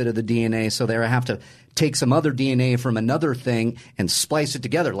little bit of the DNA, so they have to take some other DNA from another thing and splice it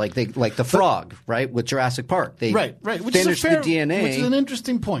together, like the frog, right, with Jurassic Park. They which finish the DNA. Which is an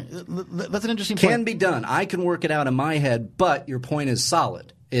interesting point. That's an interesting point. Can be done. I can work it out in my head, but your point is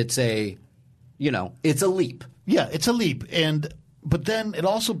solid. It's a leap. Yeah, it's a leap. But then it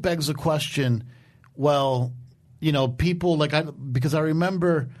also begs the question, well, people because I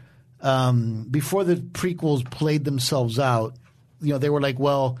remember before the prequels played themselves out, they were like,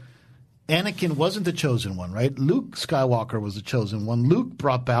 well, Anakin wasn't the chosen one, right? Luke Skywalker was the chosen one. Luke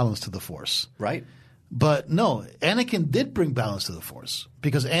brought balance to the Force. Right. But no, Anakin did bring balance to the Force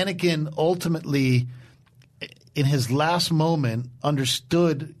because Anakin ultimately, in his last moment,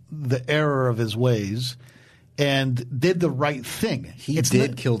 understood the error of his ways and did the right thing. He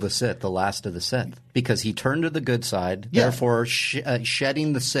did kill the Sith, the last of the Sith, because he turned to the good side, therefore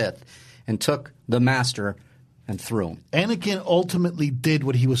shedding the Sith, and took the Master and threw him. Anakin ultimately did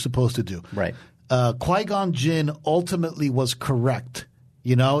what he was supposed to do. Right. Qui-Gon Jinn ultimately was correct.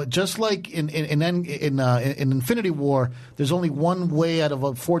 Just like in Infinity War, there's only one way out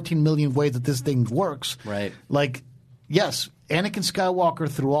of 14 million ways that this thing works. Right. Like, yes, Anakin Skywalker,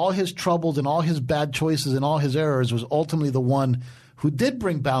 through all his troubles and all his bad choices and all his errors, was ultimately the one who did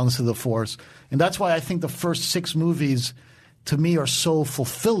bring balance to the Force. And that's why I think the first 6 movies to me are so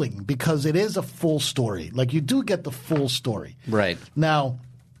fulfilling, because it is a full story. Like, you do get the full story. Right. Now,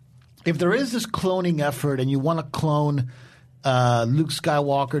 if there is this cloning effort and you want to clone Luke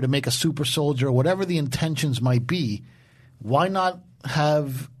Skywalker to make a super soldier, or whatever the intentions might be, why not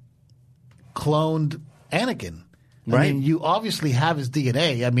have cloned Anakin? Right. I mean, you obviously have his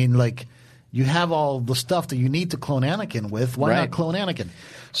DNA. I mean, like, you have all the stuff that you need to clone Anakin with. Why not clone Anakin?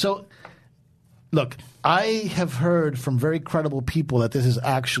 So, look, I have heard from very credible people that this is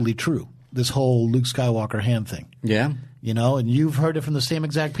actually true, this whole Luke Skywalker hand thing. Yeah. You know, and you've heard it from the same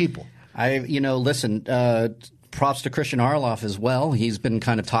exact people. Listen, props to Christian Arloff as well. He's been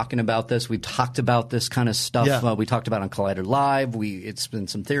kind of talking about this. We've talked about this kind of stuff. Yeah. We talked about it on Collider Live. It's been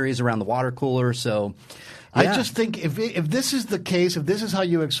some theories around the water cooler. So, yeah. I just think if this is the case, if this is how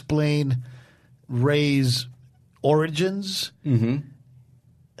you explain Rey's origins,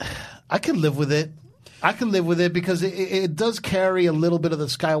 I can live with it. I can live with it because it does carry a little bit of the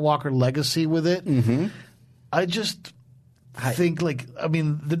Skywalker legacy with it. I just think,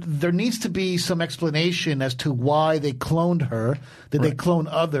 there needs to be some explanation as to why they cloned her. Did they clone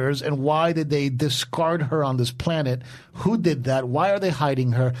others? And why did they discard her on this planet? Who did that? Why are they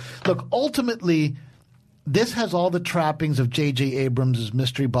hiding her? Look, ultimately, this has all the trappings of J.J. Abrams'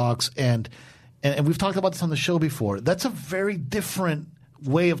 mystery box, and we've talked about this on the show before. That's a very different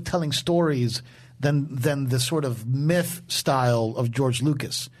way of telling stories than the sort of myth style of George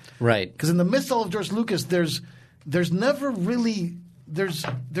Lucas. Right. Because in the myth style of George Lucas, there's never really there's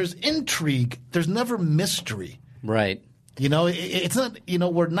intrigue. There's never mystery. Right. You know, it's not,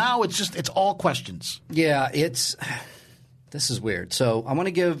 where now it's all questions. Yeah, this is weird. So I want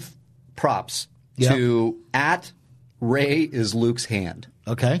to give props to @Rey is Luke's hand.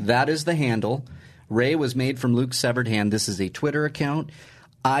 Okay. That is the handle. Rey was made from Luke's severed hand. This is a Twitter account.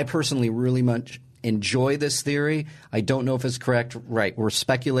 I personally really much enjoy this theory. I don't know if it's correct. Right. We're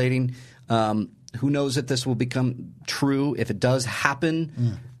speculating. Who knows if this will become true? If it does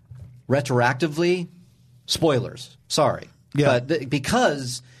happen retroactively, spoilers. Sorry. Yeah. But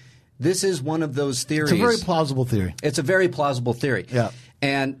because this is one of those theories. It's a very plausible theory. It's a very plausible theory. Yeah.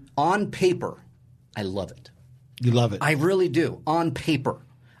 And on paper, I love it. You love it. I really do. On paper,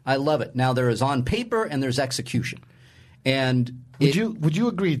 I love it. Now, there is on paper and there's execution. And would you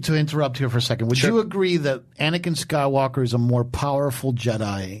agree, to interrupt here for a second, would you agree that Anakin Skywalker is a more powerful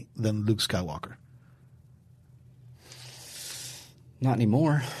Jedi than Luke Skywalker? Not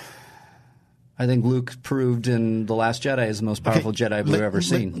anymore. I think Luke proved in The Last Jedi is the most powerful Jedi we've ever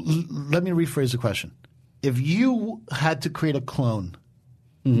seen. Let me rephrase the question. If you had to create a clone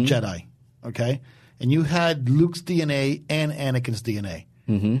Jedi, okay, and you had Luke's DNA and Anakin's DNA,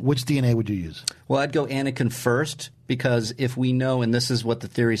 which DNA would you use? Well, I'd go Anakin first, because if we know, and this is what the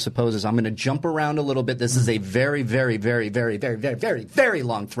theory supposes, I'm going to jump around a little bit. This is a very, very, very, very, very, very, very, very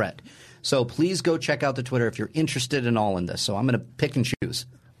long thread. So please go check out the Twitter if you're interested in all in this. So I'm going to pick and choose.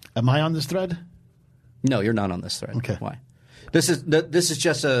 Am I on this thread? No, you're not on this thread. Okay. Why? This is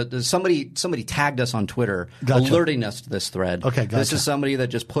just somebody tagged us on Twitter, alerting us to this thread. Okay, gotcha. This is somebody that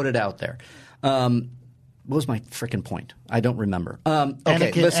just put it out there. What was my freaking point? I don't remember.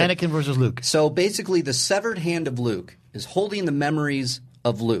 Okay, Anakin versus Luke. So basically, the severed hand of Luke is holding the memories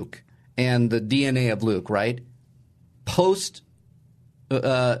of Luke and the DNA of Luke, right?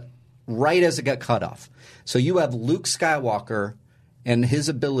 Right as it got cut off. So you have Luke Skywalker and his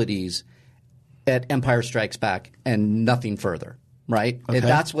abilities at Empire Strikes Back and nothing further, right? Okay. And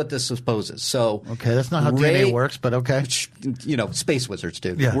that's what this supposes. So okay, that's not how DNA works, but okay. Space wizards,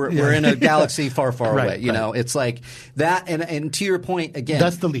 dude. Yeah, we're in a galaxy far, far right, away. You know, it's like that. And to your point, again,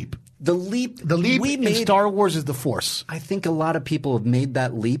 that's the leap. The leap we made in Star Wars is the Force. I think a lot of people have made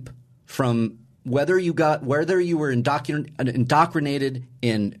that leap from whether you were indoctrinated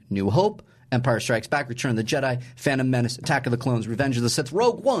in New Hope, Empire Strikes Back, Return of the Jedi, Phantom Menace, Attack of the Clones, Revenge of the Sith,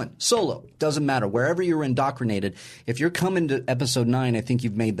 Rogue One, Solo. Doesn't matter. Wherever you were indoctrinated, if you're coming to Episode 9, I think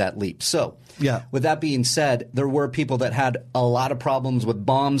you've made that leap. So, with that being said, there were people that had a lot of problems with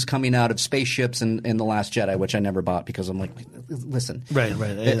bombs coming out of spaceships in The Last Jedi, which I never bought because I'm like, listen. Right.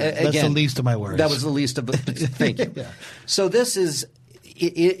 That's the least of my worries. That was the least of – thank you. Yeah. So this is –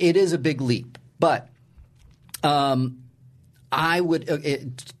 it is a big leap. But I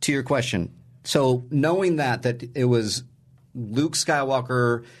would to your question, so knowing that it was Luke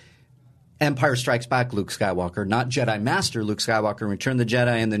Skywalker, Empire Strikes Back Luke Skywalker, not Jedi Master Luke Skywalker in Return of the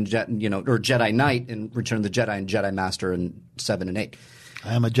Jedi, and then or Jedi Knight in Return of the Jedi and Jedi Master in 7 and 8.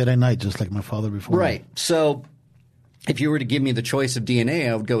 I am a Jedi Knight, just like my father before. Right. So if you were to give me the choice of DNA,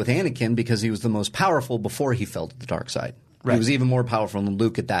 I would go with Anakin because he was the most powerful before he fell to the dark side. Right. He was even more powerful than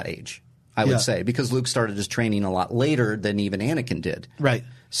Luke at that age, I would say, because Luke started his training a lot later than even Anakin did. Right.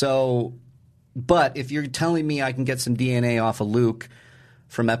 So, but if you're telling me I can get some DNA off of Luke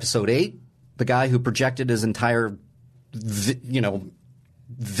from Episode 8, the guy who projected his entire,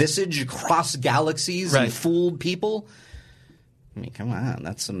 visage across galaxies and fooled people. I mean, come on,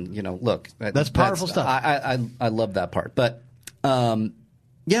 that's some, look. That's powerful stuff. I love that part. But,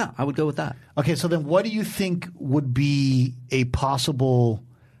 yeah, I would go with that. Okay, so then what do you think would be a possible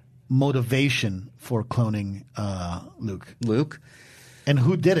motivation for cloning Luke? Luke? And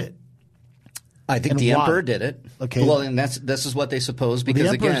who did it? I think the Emperor did it. Okay. Well, and this is what they suppose because, the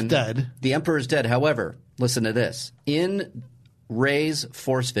Emperor's again, dead. The Emperor's dead. However, listen to this. In Rey's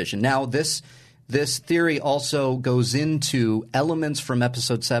Force vision. Now, this theory also goes into elements from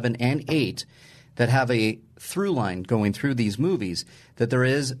Episode 7 and 8 that have a through line going through these movies, that there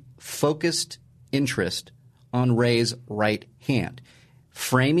is focused interest on Rey's right hand.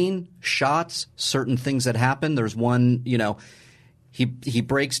 Framing, shots, certain things that happen. There's one, he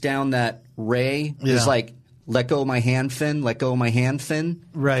breaks down that Rey is like, let go of my hand, Finn. Let go of my hand, Finn.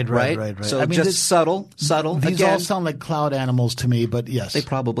 Right. So just subtle. These all sound like cloud animals to me, but yes. They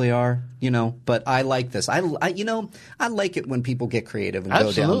probably are, but I like this. I like it when people get creative and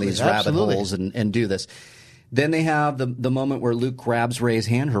go down these rabbit holes and do this. Then they have the moment where Luke grabs Rey's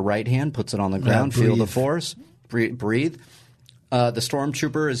hand, her right hand, puts it on the ground, feel the Force, breathe. The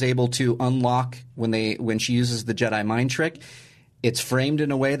Stormtrooper is able to unlock when she uses the Jedi mind trick. It's framed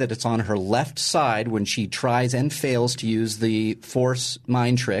in a way that it's on her left side when she tries and fails to use the Force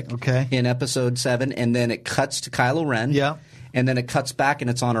mind trick in Episode 7, and then it cuts to Kylo Ren. Yeah. And then it cuts back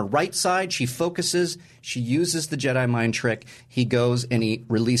and it's on her right side. She focuses. She uses the Jedi mind trick. He goes and he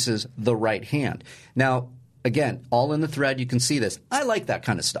releases the right hand. Now, again, all in the thread, you can see this. I like that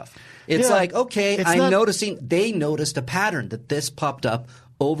kind of stuff. It's like, okay, noticing – they noticed a pattern that this popped up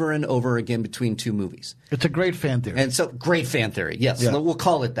over and over again between two movies. It's a great fan theory. And so great fan theory, yes. Yeah. We'll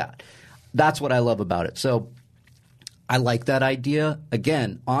call it that. That's what I love about it. So I like that idea.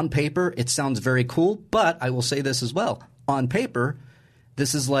 Again, on paper, it sounds very cool, but I will say this as well. On paper,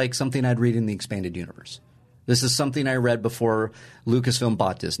 this is like something I'd read in the expanded universe. This is something I read before Lucasfilm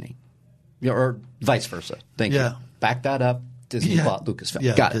bought Disney. Or vice versa. Thank you. Back that up. Disney bought Lucasfilm.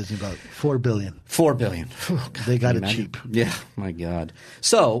 Yeah, got Disney it. bought $4 billion. $4 billion. Oh, God, they got it cheap. Yeah, my God.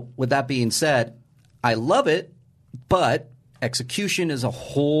 So, with that being said, I love it, but execution is a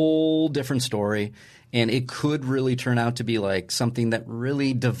whole different story, and it could really turn out to be like something that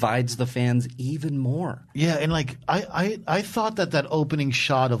really divides the fans even more. Yeah, and like I thought that opening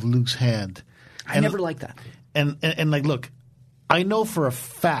shot of Luke's hand. I never liked that. And like, look, I know for a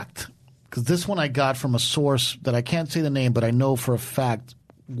fact. Because this one I got from a source that I can't say the name, but I know for a fact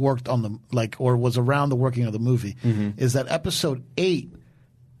worked on or was around the working of the movie, is that Episode 8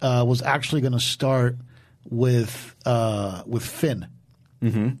 was actually going to start with Finn.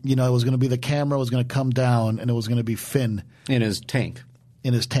 Mm-hmm. It was going to be the camera was going to come down and it was going to be Finn in his tank.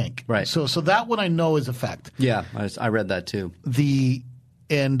 Right. So that one I know is a fact. Yeah, I read that too. We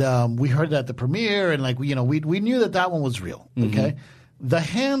heard it at the premiere, and we knew that one was real. Okay. The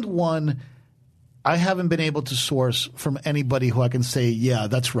hand one, I haven't been able to source from anybody who I can say, yeah,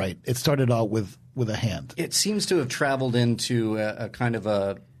 that's right. It started out with a hand. It seems to have traveled into a kind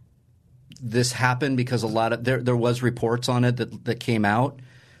of this happened because a lot of there was reports on it that came out.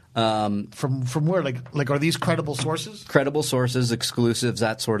 From where? Like are these credible sources? Credible sources, exclusives,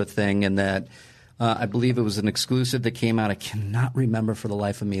 that sort of thing, and that I believe it was an exclusive that came out. I cannot remember for the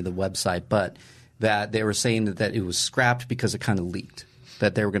life of me the website, but that they were saying that it was scrapped because it kind of leaked.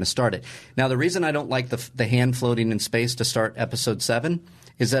 That they were going to start it. Now, the reason I don't like the hand floating in space to start Episode 7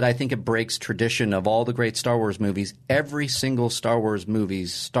 is that I think it breaks tradition of all the great Star Wars movies. Every single Star Wars movie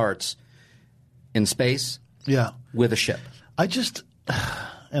starts in space with a ship.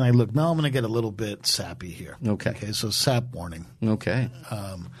 And I look, now I'm going to get a little bit sappy here. Okay, so sap warning. Okay.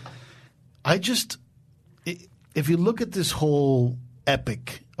 If you look at this whole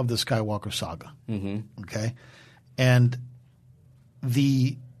epic of the Skywalker saga, okay, and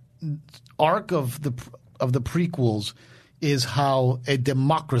the arc of the prequels is how a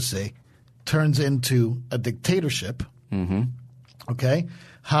democracy turns into a dictatorship. Okay,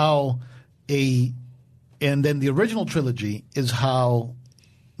 and then the original trilogy is how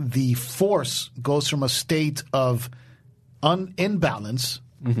the Force goes from a state of imbalance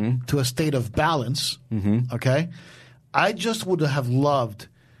to a state of balance. Okay, I just would have loved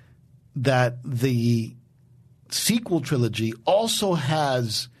that the sequel trilogy also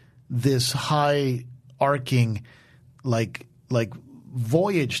has this high arcing like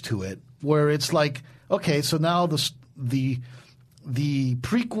voyage to it where it's like, okay, so now the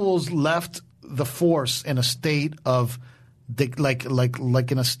prequels left the Force in a state of like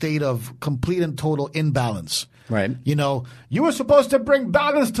in a state of complete and total imbalance. Right. You know, you were supposed to bring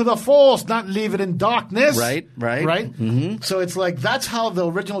balance to the Force, not leave it in darkness. Right. Mm-hmm. So it's like that's how the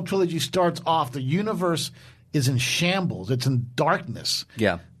original trilogy starts off. The universe is in shambles. It's in darkness.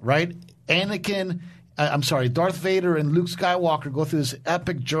 Yeah. Right? Darth Vader and Luke Skywalker go through this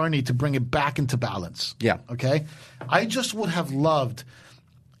epic journey to bring it back into balance. Yeah. Okay? I just would have loved,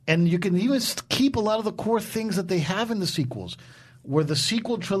 and you can even keep a lot of the core things that they have in the sequels, where the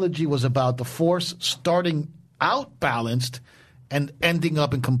sequel trilogy was about the Force starting out balanced and ending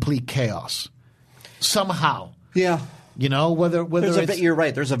up in complete chaos somehow. Yeah. You know, whether you're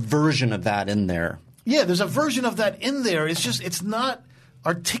right. There's a version of that in there. Yeah, there's a version of that in there. It's just it's not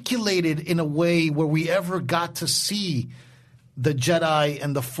articulated in a way where we ever got to see the Jedi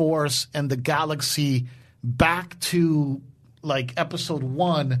and the Force and the galaxy back to like episode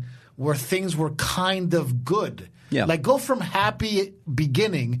 1 where things were kind of good. Yeah. Like go from happy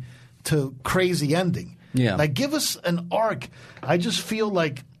beginning to crazy ending. Yeah. Like give us an arc. I just feel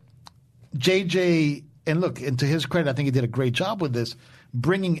like JJ, and look, and to his credit, I think he did a great job with this,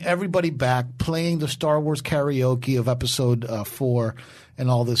 bringing everybody back, playing the Star Wars karaoke of episode 4 and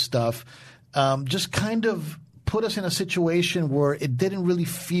all this stuff, just kind of put us in a situation where it didn't really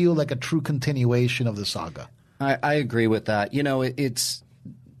feel like a true continuation of the saga. I agree with that. You know, it's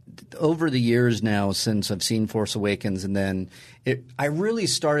over the years now since I've seen Force Awakens, and then I really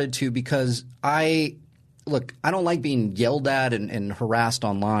started to because I don't like being yelled at and harassed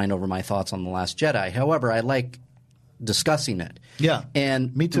online over my thoughts on The Last Jedi. However, I like discussing it. Yeah,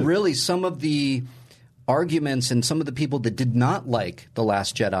 and me too. Really, some of the arguments and some of the people that did not like The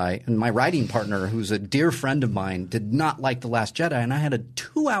Last Jedi, and my writing partner, who's a dear friend of mine, did not like The Last Jedi, and I had a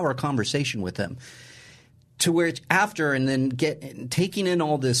 2-hour conversation with him to where after and then taking in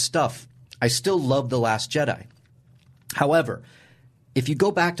all this stuff, I still love The Last Jedi. However, if you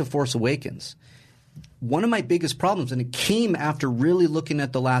go back to Force Awakens, one of my biggest problems, and it came after really looking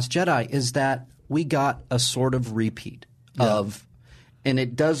at The Last Jedi, is that we got a sort of repeat of – and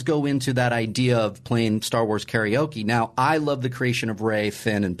it does go into that idea of playing Star Wars karaoke. Now, I love the creation of Rey,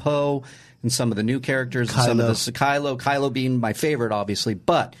 Finn, and Poe, and some of the new characters, and some of the Kylo being my favorite, obviously.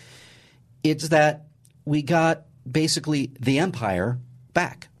 But it's that we got basically the Empire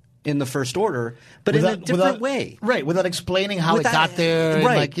back in the First Order, but in a different way. Right, without explaining how it got there.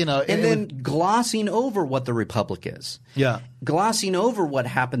 Right. And, then glossing over what the Republic is. Yeah. Glossing over what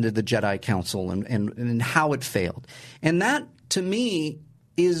happened to the Jedi Council and how it failed. And that, to me,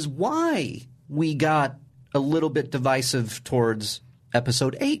 is why we got a little bit divisive towards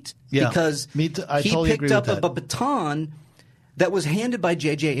Episode 8. Yeah. Because he totally picked up a baton that was handed by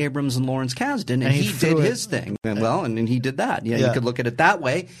J.J. Abrams and Lawrence Kasdan, and he did his thing. And he did that. Yeah, you could look at it that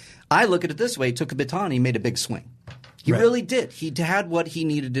way. I look at it this way. He took a baton, he made a big swing. He really did. He had what he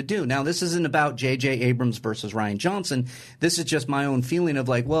needed to do. Now, this isn't about J.J. Abrams versus Rian Johnson. This is just my own feeling of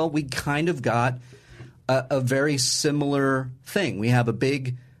like, well, we kind of got a very similar thing. We have a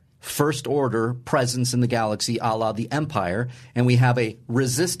big First Order presence in the galaxy a la the Empire, and we have a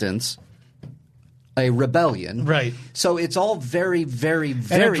resistance, a rebellion. Right. So it's all very, very,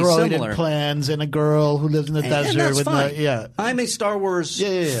 very and a droid similar. And plans and a girl who lives in the desert. And that's with fine. I'm a Star Wars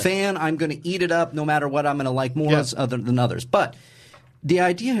fan. I'm going to eat it up no matter what. I'm going to like more other than others. But the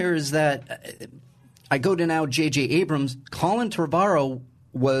idea here is that I go to now J.J. Abrams. Colin Trevorrow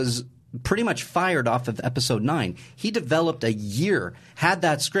was pretty much fired off of Episode 9. He developed a year, had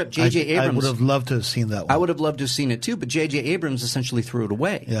that script. J.J. Abrams. I would have loved to have seen that one. I would have loved to have seen it too, but J.J. Abrams essentially threw it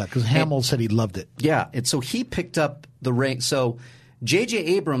away. Yeah, because Hamill said he loved it. Yeah, and so he picked up the reins. So J.J.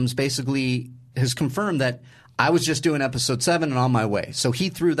 Abrams basically has confirmed that I was just doing Episode 7 and on my way. So he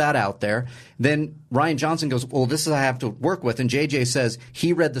threw that out there. Then Rian Johnson goes, well, this is I have to work with. And J.J. says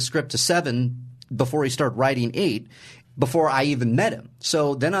he read the script to 7 before he started writing 8. Before I even met him.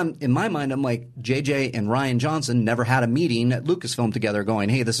 So then in my mind, I'm like, JJ and Rian Johnson never had a meeting at Lucasfilm together going,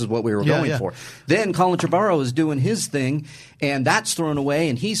 hey, this is what we were going for. Then Colin Trevorrow is doing his thing, and that's thrown away,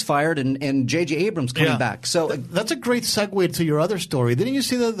 and he's fired, and JJ Abrams coming back. So that's a great segue to your other story. Didn't you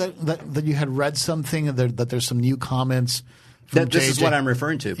see that you had read something, that there's some new comments from this is what I'm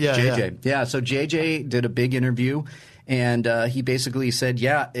referring to, JJ. Yeah, so JJ did a big interview, and he basically said,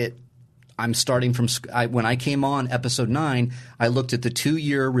 I'm starting from when I came on Episode 9, I looked at the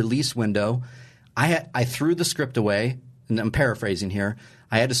 2-year release window. I threw the script away, and I'm paraphrasing here.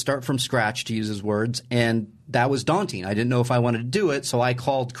 I had to start from scratch, to use his words, and that was daunting. I didn't know if I wanted to do it, so I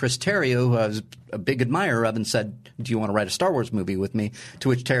called Chris Terrio, who I was a big admirer of, and said, do you want to write a Star Wars movie with me? To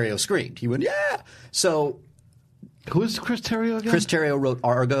which Terrio screamed. He went, yeah. So Who is Chris Terrio again? Chris Terrio wrote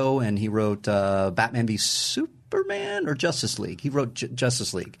Argo, and he wrote Batman v Superman or Justice League. He wrote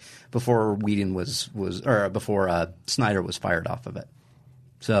Justice League before Whedon before Snyder was fired off of it.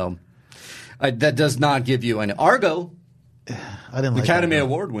 So that does not give you an Argo. I didn't like Academy Argo.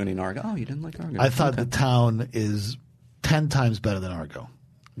 Award winning Argo. Oh, you didn't like Argo? I thought The Town is 10 times better than Argo.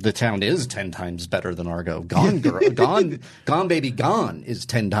 The Town is 10 times better than Argo. Gone Baby Gone is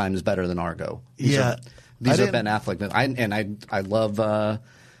 10 times better than Argo. These are Ben Affleck. I love.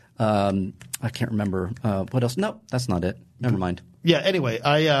 I can't remember what else. No, that's not it. Never mind. Yeah. Anyway,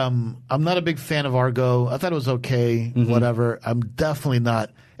 I'm not a big fan of Argo. I thought it was okay. Whatever. I'm definitely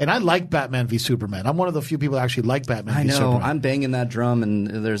not. And I like Batman v Superman. I'm one of the few people that actually like Batman v Superman. I'm banging that drum, and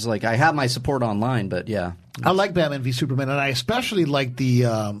there's I have my support online, but yeah. I like Batman v Superman, and I especially like the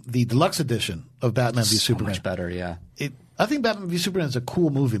deluxe edition of Batman v Superman. Much better, yeah. I think Batman v Superman is a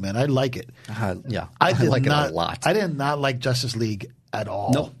cool movie, man. I like it. Yeah, I like it a lot. I did not like Justice League at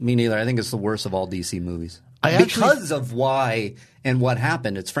all. No, me neither. I think it's the worst of all DC movies. Because of why and what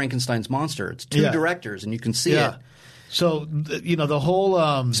happened. It's Frankenstein's monster. It's two directors, and you can see it. So the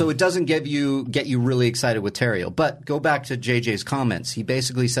whole. So it doesn't get you really excited with Terrio. But go back to JJ's comments. He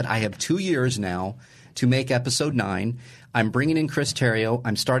basically said, "I have 2 years now to make episode 9. I'm bringing in Chris Terrio.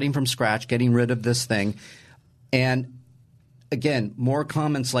 I'm starting from scratch, getting rid of this thing." And again, more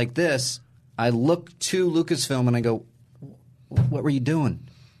comments like this. I look to Lucasfilm and I go, "What were you doing?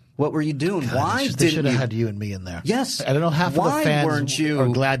 What were you doing? God, why they should have had you and me in there?" Yes. I don't know, half of the fans are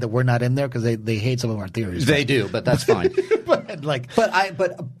glad that we're not in there because they hate some of our theories. They do, but that's fine.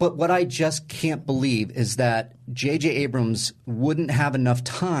 But what I just can't believe is that J.J. Abrams wouldn't have enough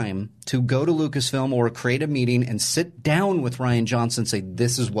time to go to Lucasfilm or create a meeting and sit down with Rian Johnson and say,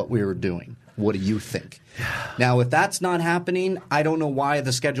 "This is what we were doing. What do you think?" Now, if that's not happening, I don't know why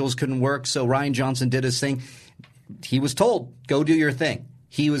the schedules couldn't work. So Rian Johnson did his thing. He was told, "Go do your thing."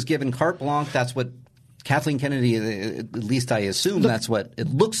 He was given carte blanche. That's what Kathleen Kennedy, at least I assume that's what it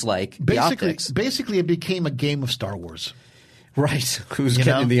looks like, Basically, it became a game of Star Wars. Right. Who's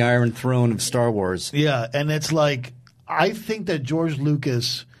getting the Iron Throne of Star Wars. Yeah, and it's like, I think that George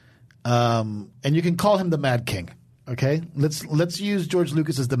Lucas, and you can call him the Mad King, okay? Let's use George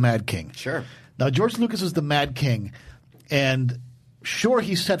Lucas as the Mad King. Sure. Now, George Lucas is the Mad King, and sure,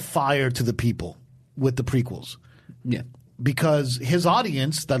 he set fire to the people with the prequels. Yeah. Because his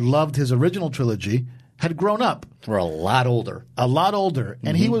audience that loved his original trilogy had grown up. We're a lot older.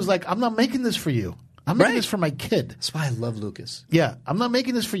 And he was like, "I'm not making this for you. I'm making this for my kid." That's why I love Lucas. Yeah. "I'm not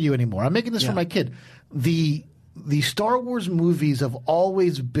making this for you anymore. I'm making this for my kid." The Star Wars movies have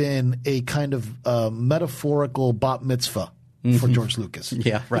always been a kind of metaphorical bat mitzvah for George Lucas.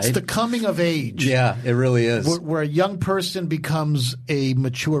 Yeah, right. It's the coming of age. Yeah, it really is. Where a young person becomes a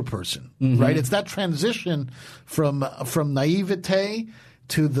mature person, right? It's that transition from naivete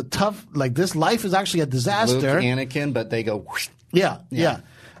to the tough, like this life is actually a disaster. Luke, Anakin, but they go whoosh. Yeah.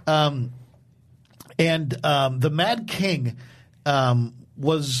 And the Mad King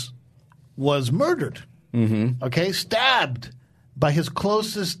was murdered, okay, stabbed by his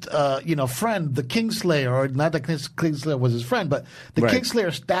closest, friend, the Kingslayer, or not that Kingslayer was his friend, but the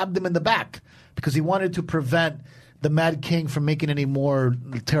Kingslayer stabbed him in the back because he wanted to prevent the Mad King from making any more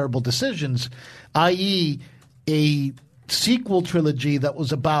terrible decisions, i.e., a sequel trilogy that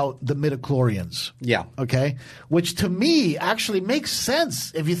was about the midichlorians. Yeah. Okay? Which to me actually makes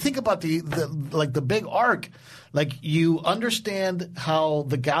sense if you think about the big arc. Like, you understand how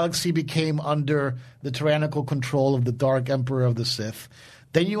the galaxy became under the tyrannical control of the Dark Emperor of the Sith.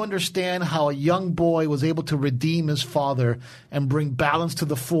 Then you understand how a young boy was able to redeem his father and bring balance to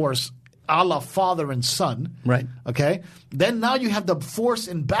the Force, a la father and son. Right. Okay? Then now you have the Force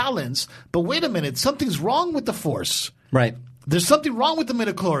in balance. But wait a minute, something's wrong with the Force. Right. There's something wrong with the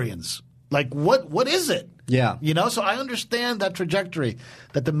midichlorians. Like, what is it? Yeah. So I understand that trajectory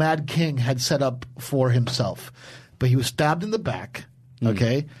that the Mad King had set up for himself. But he was stabbed in the back,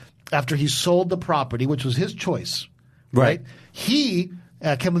 okay, after he sold the property, which was his choice, right?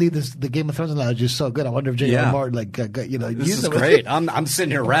 I can't believe the Game of Thrones analogy is so good. I wonder if J.R. Martin, this is great. I'm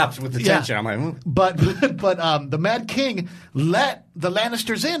sitting here wrapped with attention. I'm like, But the Mad King let the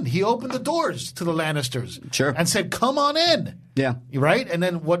Lannisters in. He opened the doors to the Lannisters, sure, and said, "Come on in." Yeah, right. And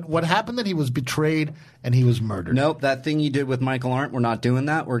then what happened? Then he was betrayed and he was murdered. Nope, that thing you did with Michael Arndt, we're not doing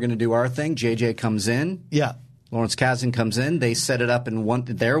that. We're going to do our thing. JJ comes in. Yeah. Lawrence Kasdan comes in. They set it up in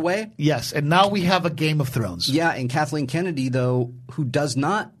their way. Yes, and now we have a Game of Thrones. Yeah, and Kathleen Kennedy, though, who does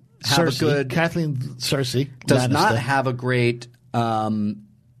not have a good... Cersei does Lannister. not have a great... how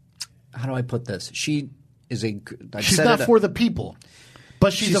do I put this? She is a... She's not for the people.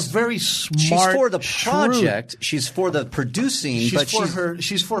 But she's a very smart. She's for the shrewd- project. She's for the producing.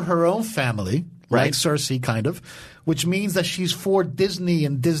 She's for her own family, Right. like Cersei, kind of, which means that she's for Disney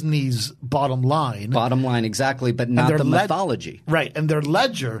and Disney's bottom line. Bottom line, exactly, but not the mythology. Right, and their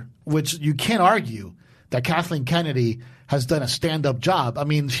ledger, which you can't argue that Kathleen Kennedy has done a stand-up job. I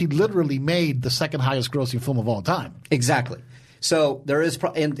mean, she literally made the second highest grossing film of all time. Exactly. So there is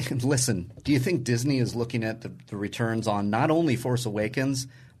and listen, do you think Disney is looking at the returns on not only Force Awakens,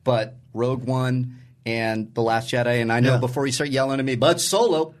 but Rogue One and The Last Jedi? And I know before you start yelling at me, but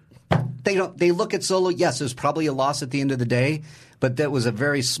Solo, they look at Solo, yes, it was probably a loss at the end of the day, but that was a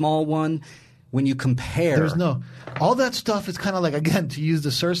very small one. When you compare all that stuff is kind of like, again, to use the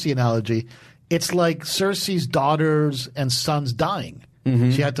Cersei analogy, it's like Cersei's daughters and sons dying.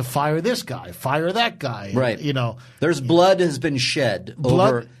 Mm-hmm. She had to fire this guy, fire that guy. Right. You know, there's blood has been shed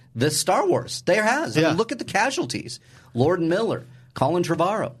over this Star Wars. There has. I mean, look at the casualties. Lord Miller, Colin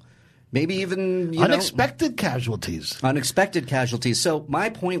Trevorrow, maybe even unexpected casualties. Unexpected casualties. So my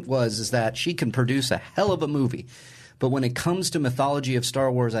point is that she can produce a hell of a movie, but when it comes to mythology of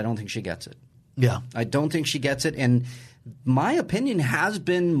Star Wars, I don't think she gets it. Yeah, I don't think she gets it, and my opinion has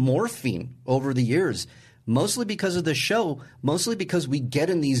been morphing over the years, mostly because of the show, mostly because we get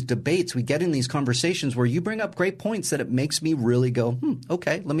in these debates, we get in these conversations where you bring up great points that it makes me really go,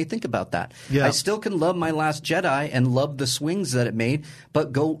 okay, let me think about that. Yeah. I still can love My Last Jedi and love the swings that it made,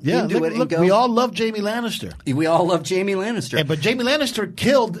 but go into it and go. We all love Jaime Lannister. We all love Jaime Lannister. But Jaime Lannister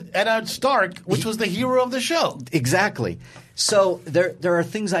killed Eddard Stark, which was the hero of the show. Exactly. So there are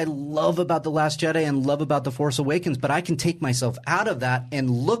things I love about The Last Jedi and love about The Force Awakens, but I can take myself out of that and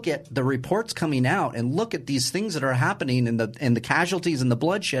look at the reports coming out and look at these things that are happening and the casualties and the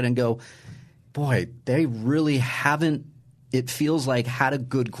bloodshed and go, boy, they really haven't, it feels like, had a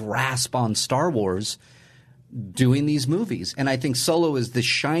good grasp on Star Wars doing these movies. And I think Solo is the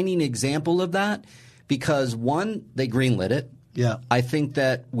shining example of that because, one, they greenlit it. Yeah. I think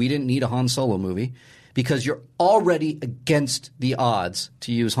that we didn't need a Han Solo movie. Because you're already against the odds,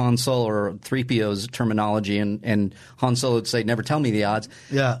 to use Han Solo or 3PO's terminology, and Han Solo would say, never tell me the odds.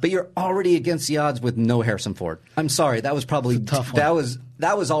 Yeah. But you're already against the odds with no Harrison Ford. I'm sorry. That was probably tough one.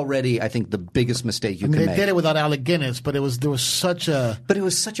 That was already, I think, the biggest mistake you could make. They did it without Alec Guinness, but it was such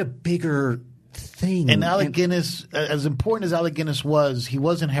a bigger thing. And Alec Guinness, as important as Alec Guinness was, he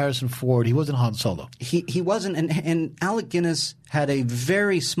wasn't Harrison Ford. He wasn't Han Solo. He wasn't. And Alec Guinness had a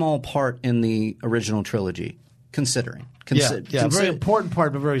very small part in the original trilogy, considering. Very important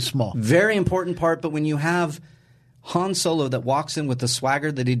part, but very small. Very important part, but when you have Han Solo that walks in with the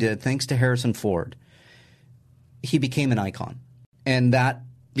swagger that he did, thanks to Harrison Ford, he became an icon. And that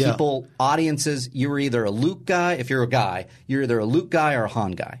people, audiences, you were either a Luke guy. If you're a guy, you're either a Luke guy or a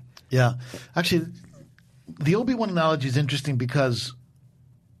Han guy. Yeah. Actually, the Obi-Wan analogy is interesting because,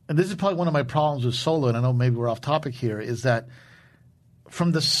 and this is probably one of my problems with Solo, and I know maybe we're off topic here, is that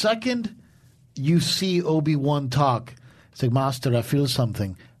from the second you see Obi-Wan talk, it's like, Master, I feel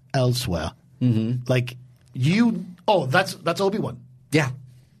something elsewhere. Mm-hmm. Like, that's Obi-Wan. Yeah.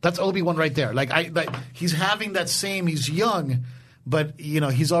 That's Obi-Wan right there. He's having that same, he's young, but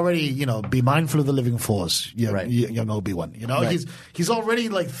he's already be mindful of the living force. Young Obi-Wan. Right. He's already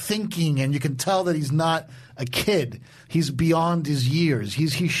thinking, and you can tell that he's not a kid. He's beyond his years.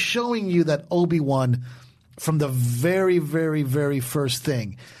 He's showing you that Obi-Wan from the very, very, very first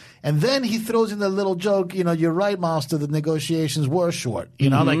thing. And then he throws in the little joke, you're right, Master, the negotiations were short.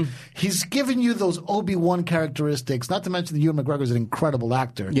 He's giving you those Obi-Wan characteristics, not to mention that Ewan McGregor is an incredible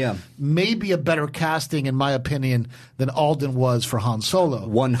actor. Yeah. Maybe a better casting, in my opinion, than Alden was for Han Solo.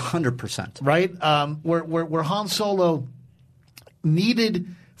 100%. Right? Where Han Solo needed,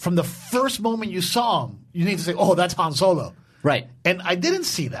 from the first moment you saw him, you need to say, oh, that's Han Solo. Right. And I didn't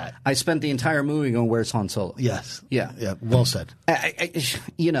see that. I spent the entire movie going, where's Han Solo? Yes. Yeah. Yeah. Well said.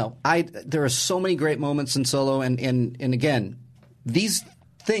 There are so many great moments in Solo, and again, these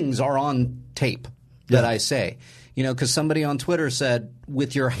things are on tape that I say. Because somebody on Twitter said,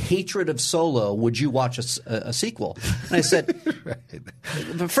 with your hatred of Solo, would you watch a sequel? And I said,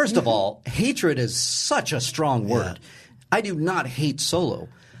 first of all, hatred is such a strong word. Yeah. I do not hate Solo.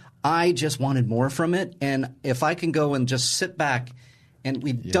 I just wanted more from it, and if I can go and just sit back, and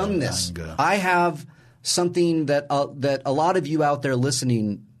we've done this, I have something that a lot of you out there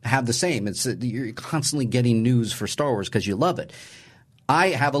listening have the same. It's that you're constantly getting news for Star Wars because you love it. I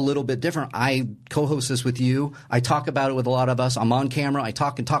have a little bit different. I co-host this with you. I talk about it with a lot of us. I'm on camera. I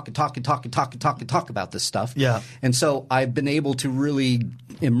talk about this stuff. Yeah. And so I've been able to really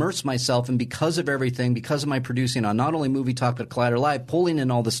immerse myself, and because of everything, because of my producing on not only Movie Talk but Collider Live, pulling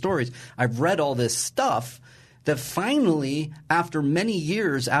in all the stories, I've read all this stuff that finally, after many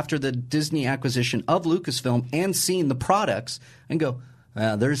years after the Disney acquisition of Lucasfilm and seeing the products, and go,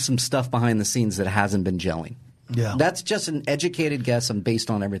 there's some stuff behind the scenes that hasn't been gelling. Yeah. That's just an educated guess and based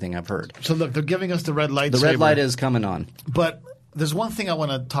on everything I've heard. So look, they're giving us the red light. The red light is coming on. But there's one thing I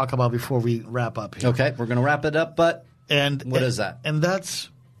want to talk about before we wrap up here. Okay, we're going to wrap it up, but what is that? And that's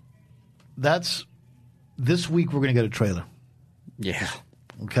this week we're going to get a trailer. Yeah.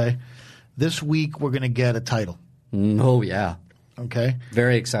 Okay? This week we're going to get a title. Oh, yeah. Okay?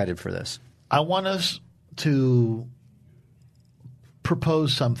 Very excited for this. I want us to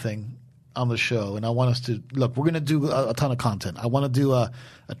propose something on the show, and I want us to – look, we're going to do a ton of content. I want to do a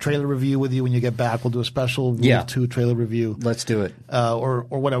trailer review with you when you get back. We'll do a special Rule of 2 trailer review. Let's do it. Or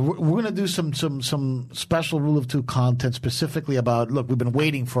whatever. We're going to do some special Rule of 2 content specifically about – look, we've been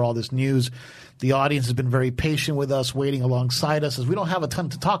waiting for all this news. The audience has been very patient with us, waiting alongside us, as we don't have a ton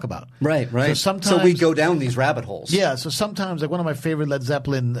to talk about. Right. So we go down these rabbit holes. Yeah, so sometimes, like one of my favorite Led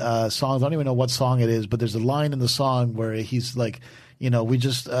Zeppelin songs, I don't even know what song it is, but there's a line in the song where he's like – we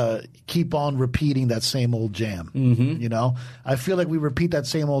just keep on repeating that same old jam. Mm-hmm. I feel like we repeat that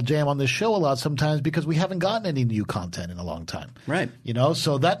same old jam on this show a lot sometimes because we haven't gotten any new content in a long time. Right.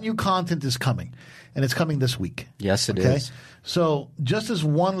 So that new content is coming, and it's coming this week. Yes, it is. So just as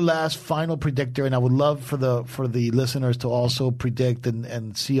one last final predictor, and I would love for the listeners to also predict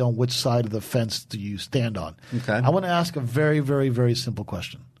and see on which side of the fence do you stand on. Okay. I want to ask a very, very, very simple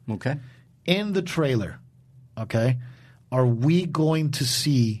question. Okay. In the trailer, okay, are we going to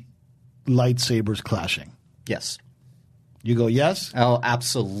see lightsabers clashing? Yes. You go yes? Oh,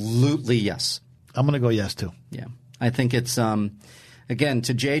 absolutely yes. I'm going to go yes too. Yeah. I think it's, again,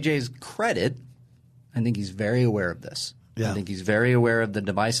 to JJ's credit, I think he's very aware of this. Yeah. I think he's very aware of the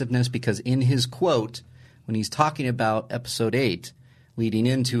divisiveness because in his quote, when he's talking about Episode 8, leading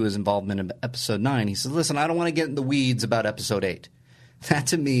into his involvement in Episode 9, he says, listen, I don't want to get in the weeds about Episode 8. That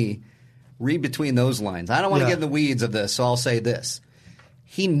to me, read between those lines. I don't want to get in the weeds of this, so I'll say this.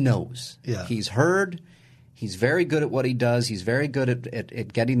 He knows. Yeah. He's heard. He's very good at what he does. He's very good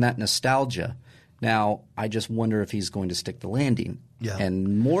at getting that nostalgia. Now, I just wonder if he's going to stick the landing. Yeah.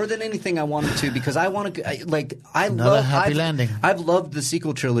 And more than anything, I want him to because I want to landing. I've loved the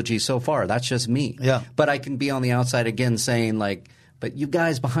sequel trilogy so far. That's just me. Yeah. But I can be on the outside again saying but you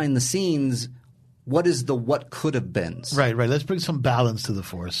guys behind the scenes – what is the what could have been? Right. Let's bring some balance to the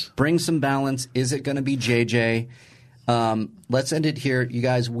Force. Bring some balance. Is it going to be JJ? Let's end it here. You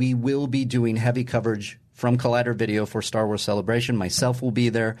guys, we will be doing heavy coverage from Collider Video for Star Wars Celebration. Myself will be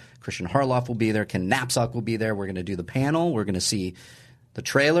there. Christian Harloff will be there. Ken Knapsack will be there. We're going to do the panel. We're going to see the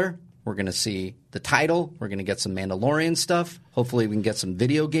trailer. We're going to see the title. We're going to get some Mandalorian stuff. Hopefully we can get some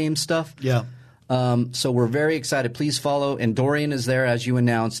video game stuff. Yeah. So we're very excited. Please follow, and Dorian is there, as you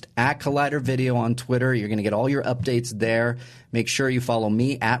announced, at Collider Video on Twitter. You're going to get all your updates there. Make sure you follow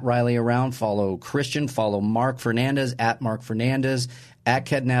me, at Riley Around. Follow Christian. Follow Mark Fernandez, at Mark Fernandez, at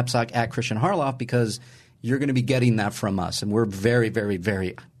Ken Knapsack, at Christian Harloff, because you're going to be getting that from us. And we're very, very,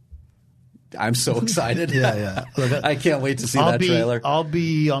 very – I'm so excited. Yeah. Look, I can't wait to see that trailer. I'll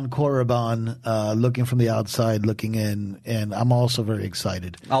be on Korriban looking from the outside, looking in, and I'm also very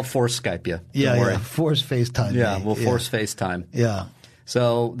excited. I'll force Skype you. Yeah. Force FaceTime. Yeah, we'll force FaceTime. Yeah.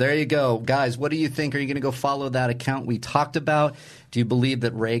 So there you go. Guys, what do you think? Are you going to go follow that account we talked about? Do you believe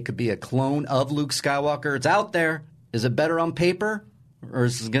that Rey could be a clone of Luke Skywalker? It's out there. Is it better on paper? Or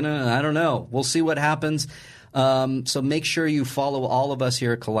is it going to – I don't know. We'll see what happens. So make sure you follow all of us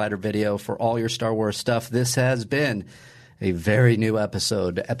here at Collider Video for all your Star Wars stuff. This has been a very new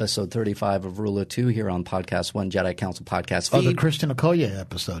episode 35 of Rule of 2 here on Podcast One Jedi Council podcast feed. Oh, the Christian Okoye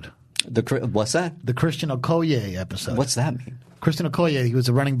episode. What's that? The Christian Okoye episode. What's that mean? Christian Okoye, he was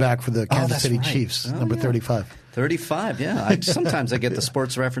a running back for the Kansas City Chiefs, number 35. 35, yeah. Sometimes I get the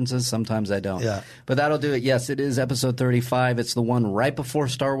sports references, sometimes I don't. Yeah. But that'll do it. Yes, it is episode 35. It's the one right before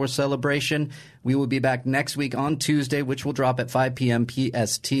Star Wars Celebration. We will be back next week on Tuesday, which will drop at 5 p.m.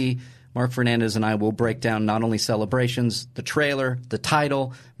 PST. Mark Fernandez and I will break down not only Celebrations, the trailer, the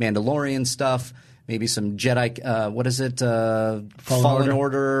title, Mandalorian stuff, maybe some Jedi, Fallen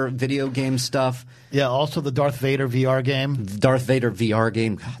Order video game stuff. Yeah, also the Darth Vader VR game.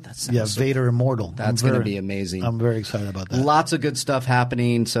 God, that sounds Vader Immortal. That's going to be amazing. I'm very excited about that. Lots of good stuff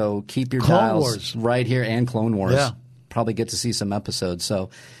happening, so keep your Clone dials Wars. right here, and Clone Wars. Yeah. Probably get to see some episodes. So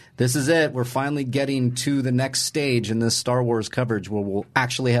this is it. We're finally getting to the next stage in this Star Wars coverage where we'll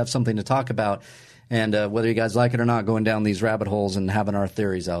actually have something to talk about. And whether you guys like it or not, going down these rabbit holes and having our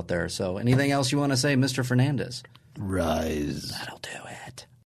theories out there. So anything else you want to say, Mr. Fernandez? Rise. That'll do it.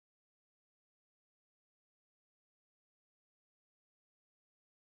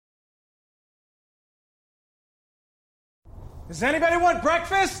 Does anybody want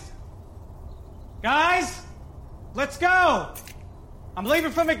breakfast? Guys, let's go. I'm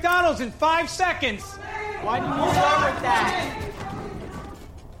leaving for McDonald's in 5 seconds. Why did you start with that?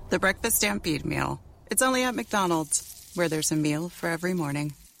 The Breakfast Stampede Meal. It's only at McDonald's, where there's a meal for every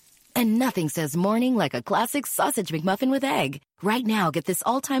morning. And nothing says morning like a classic sausage McMuffin with egg. Right now, get this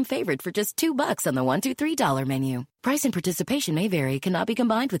all-time favorite for just $2 on the $1, $2, $3 menu. Price and participation may vary. Cannot be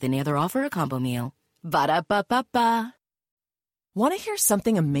combined with any other offer or combo meal. Ba-da-ba-ba-ba. Want to hear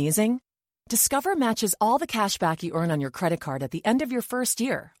something amazing? Discover matches all the cash back you earn on your credit card at the end of your first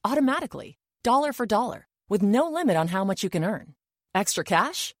year, automatically, dollar for dollar, with no limit on how much you can earn. Extra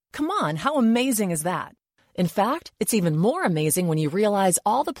cash? Come on, how amazing is that? In fact, it's even more amazing when you realize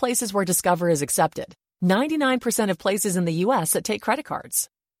all the places where Discover is accepted. 99% of places in the U.S. that take credit cards.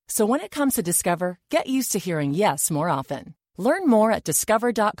 So when it comes to Discover, get used to hearing yes more often. Learn more at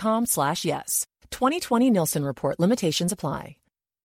discover.com/yes. 2020 Nielsen Report. Limitations apply.